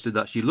Dreyer posted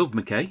that she loved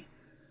McKay.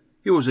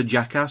 He was a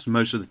jackass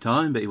most of the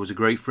time, but he was a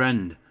great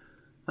friend,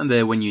 and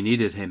there when you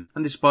needed him,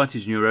 and despite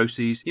his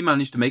neuroses, he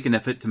managed to make an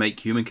effort to make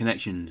human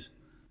connections,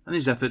 and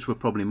his efforts were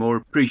probably more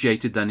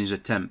appreciated than his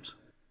attempts.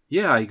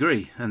 Yeah, I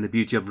agree, and the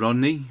beauty of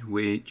Rodney,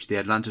 which the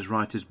Atlantis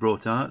writers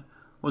brought out,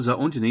 was that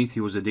underneath he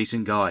was a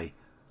decent guy,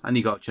 and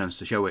he got a chance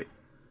to show it.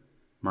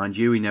 Mind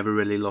you, he never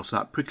really lost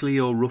that prickly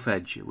or rough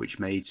edge, which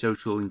made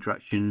social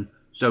interaction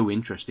so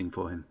interesting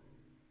for him.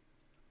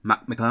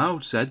 Mac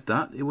McLeod said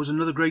that it was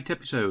another great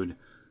episode,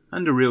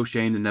 and a real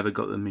shame they never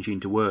got the machine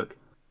to work.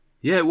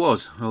 Yeah, it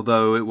was,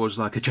 although it was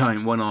like a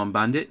giant one-armed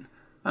bandit,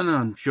 and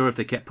I'm sure if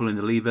they kept pulling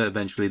the lever,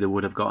 eventually they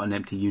would have got an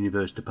empty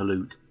universe to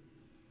pollute.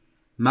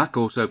 Mac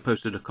also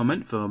posted a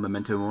comment for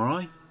Memento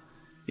Mori.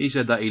 He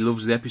said that he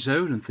loves the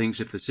episode and thinks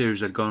if the series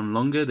had gone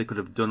longer, they could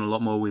have done a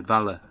lot more with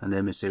Vala and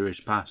their mysterious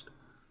past.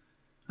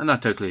 And I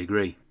totally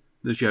agree.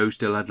 The show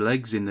still had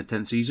legs in the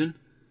 10th season,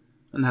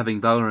 and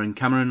having Vala and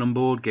Cameron on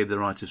board gave the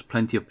writers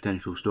plenty of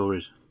potential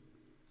stories.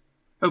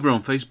 Over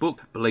on Facebook,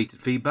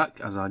 belated feedback,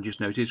 as I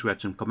just noticed we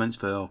had some comments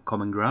for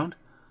Common Ground.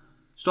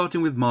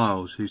 Starting with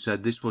Miles, who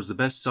said this was the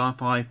best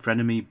sci-fi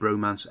frenemy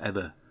bromance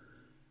ever.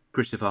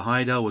 Christopher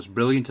Heidel was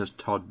brilliant as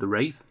Todd the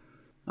Wraith,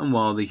 and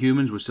while the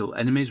humans were still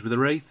enemies with the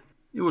Wraith,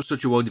 he was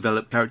such a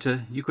well-developed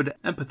character you could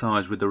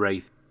empathise with the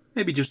Wraith,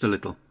 maybe just a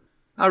little.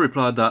 I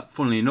replied that,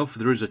 funnily enough,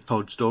 there is a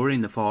Todd story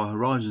in the Far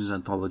Horizons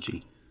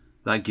anthology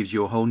that gives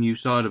you a whole new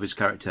side of his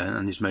character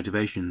and his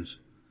motivations.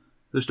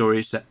 The story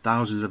is set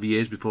thousands of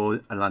years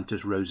before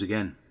Atlantis rose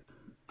again.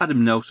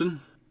 Adam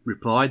Nelson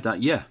replied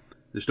that yeah,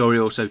 the story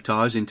also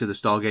ties into the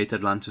Stargate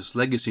Atlantis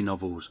legacy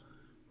novels,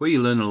 where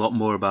you learn a lot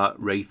more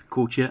about Wraith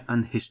culture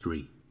and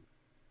history.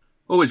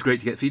 Always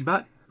great to get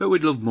feedback, but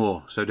we'd love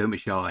more, so don't be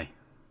shy.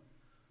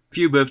 A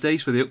few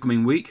birthdays for the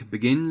upcoming week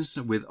begins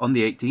with, on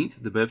the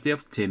 18th, the birthday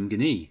of Tim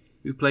Guinea,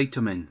 who played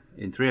Tumen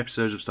in 3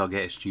 episodes of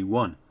Stargate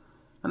SG-1,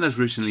 and has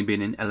recently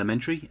been in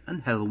Elementary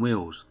and Hell on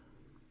Wheels.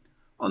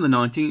 On the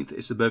 19th,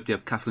 it's the birthday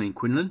of Kathleen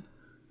Quinlan,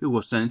 who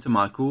was Senator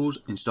Michaels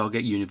in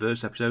Stargate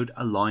Universe episode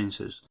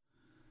Alliances,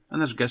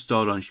 and has guest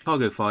starred on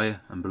Chicago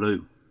Fire and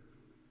Blue.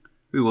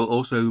 We will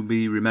also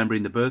be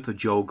remembering the birth of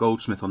Joel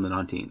Goldsmith on the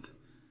 19th.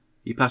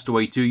 He passed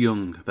away too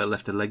young, but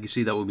left a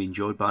legacy that will be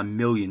enjoyed by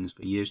millions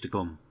for years to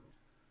come.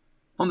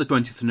 On the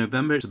 20th of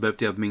November, it's the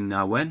birthday of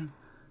Ming-Na Wen,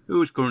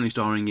 who is currently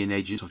starring in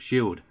Agents of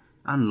S.H.I.E.L.D.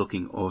 and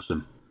looking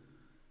awesome.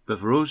 But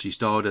for us, he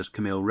starred as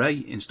Camille Ray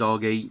in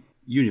Stargate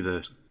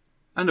Universe,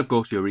 and of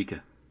course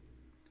Eureka.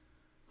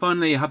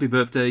 Finally, a happy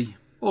birthday,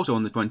 also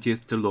on the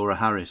 20th, to Laura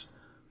Harris,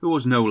 who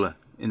was Nola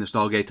in the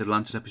Stargate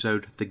Atlantis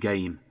episode The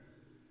Game,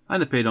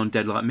 and appeared on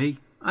Dead Like Me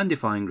and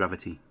Defying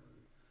Gravity.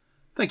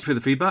 Thank you for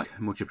the feedback,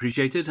 much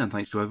appreciated, and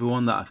thanks to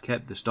everyone that have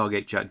kept the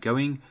Stargate chat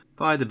going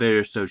via the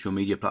various social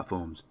media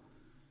platforms.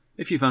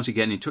 If you fancy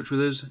getting in touch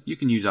with us, you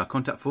can use our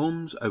contact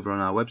forms over on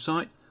our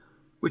website,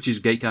 which is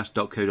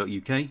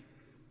gatecast.co.uk,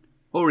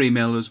 or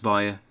email us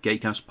via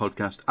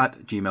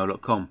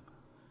gatecastpodcast@gmail.com,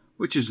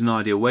 which is an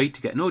ideal way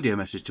to get an audio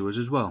message to us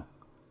as well.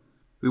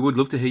 We would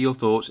love to hear your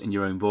thoughts in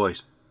your own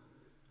voice,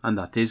 and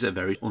that is a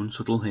very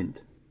unsubtle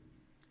hint.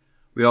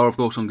 We are of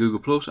course on Google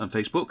Plus and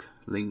Facebook,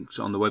 links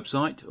on the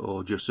website,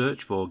 or just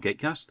search for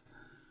Gatecast,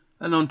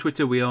 and on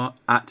Twitter we are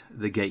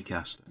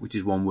 @TheGatecast, which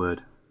is one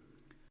word.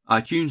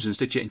 iTunes and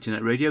Stitcher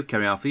Internet Radio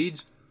carry our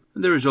feeds,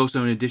 and there is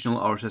also an additional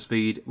RSS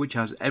feed which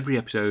has every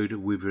episode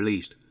we've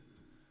released.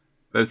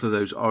 Both of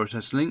those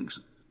RSS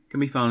links can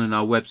be found on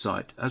our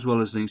website, as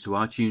well as links to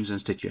iTunes and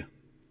Stitcher.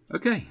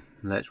 Okay,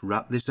 let's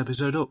wrap this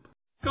episode up.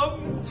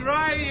 Come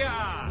try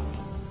ya!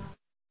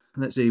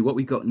 Let's see what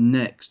we got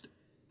next.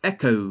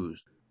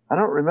 Echoes. I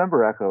don't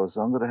remember Echoes,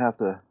 so I'm going to have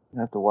to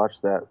watch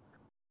that.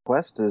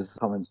 Quest is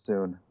coming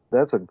soon.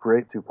 That's a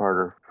great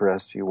two-parter for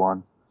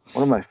SG-1.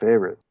 One of my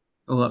favorites.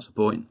 Oh, that's the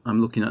point. I'm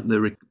looking at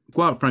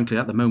quite frankly,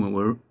 at the moment,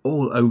 we're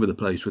all over the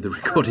place with the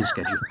recording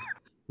schedule.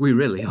 We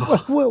really are.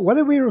 What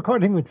are we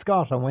recording with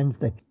Scott on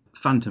Wednesday?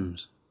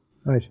 Phantoms.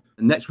 Right.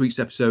 Next week's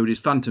episode is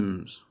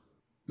Phantoms,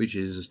 which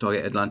is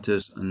Stargate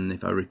Atlantis, and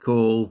if I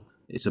recall,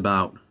 it's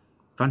about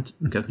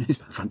Phantoms.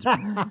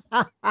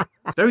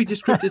 Very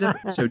descriptive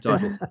episode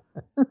title.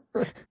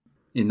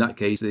 In that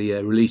case, the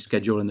release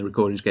schedule and the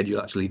recording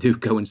schedule actually do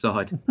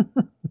coincide.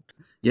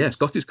 Yeah,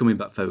 Scott is coming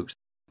back, folks.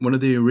 One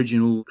of the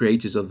original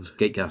creators of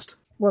Gatecast.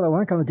 Well, I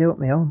weren't going to do it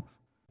my own.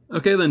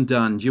 Okay then,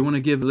 Dan, do you want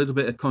to give a little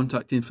bit of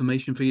contact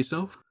information for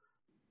yourself?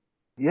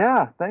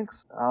 Yeah, thanks.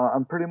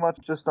 I'm pretty much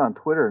just on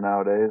Twitter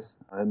nowadays,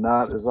 and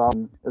not as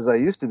often as I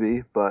used to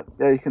be, but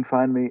yeah, you can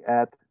find me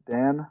at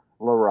Dan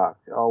LaRock,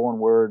 all one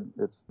word.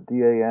 It's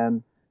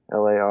DanLarock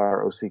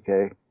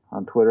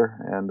on Twitter,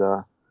 and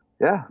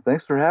yeah,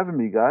 thanks for having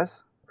me, guys.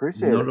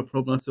 Appreciate it. Not a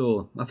problem at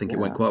all. I think it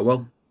went quite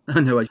well.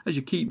 I know, as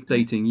you keep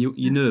stating,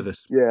 you're nervous.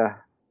 Yeah,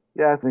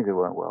 I think it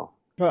went well.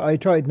 I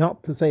tried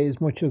not to say as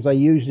much as I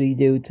usually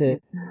do to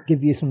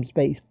give you some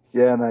space.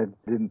 Yeah, and I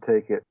didn't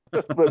take it.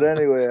 But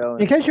anyway,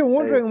 Alan. In case you're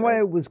wondering why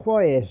it was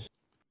quiet.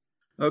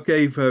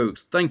 Okay,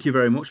 folks, thank you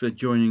very much for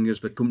joining us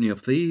for Company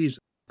of Thieves.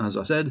 As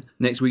I said,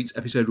 next week's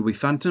episode will be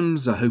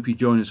Phantoms. I hope you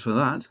join us for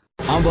that.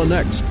 On the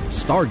next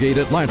Stargate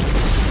Atlantis.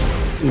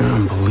 You're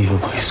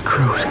unbelievably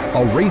screwed.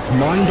 A Wraith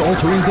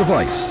mind-altering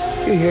device.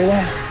 You hear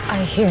that?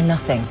 I hear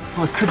nothing.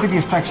 Well, it could be the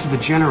effects of the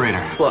generator.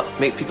 What,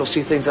 make people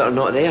see things that are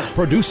not there?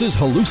 Produces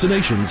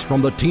hallucinations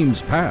from the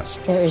team's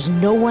past. There is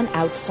no one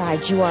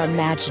outside. You are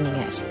imagining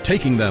it.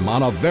 Taking them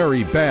on a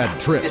very bad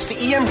trip. It's the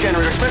EM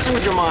generator. It's messing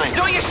with your mind.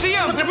 Don't you see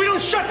him? If we don't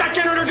shut that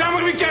generator down,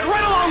 we're going to be dead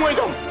right along with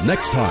him.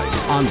 Next time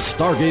on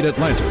Stargate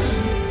Atlantis.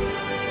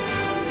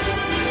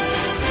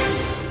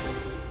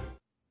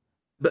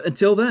 But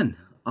until then,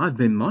 I've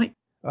been Mike.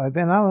 I've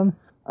been Alan.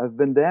 I've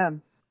been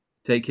Dan.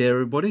 Take care,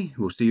 everybody.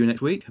 We'll see you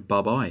next week.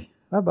 Bye-bye.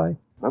 Bye-bye.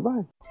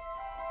 Bye-bye.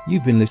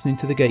 You've been listening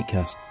to The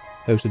Gatecast,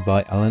 hosted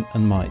by Alan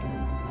and Mike.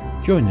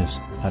 Join us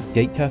at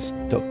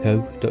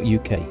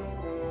gatecast.co.uk.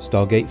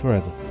 Stargate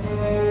forever.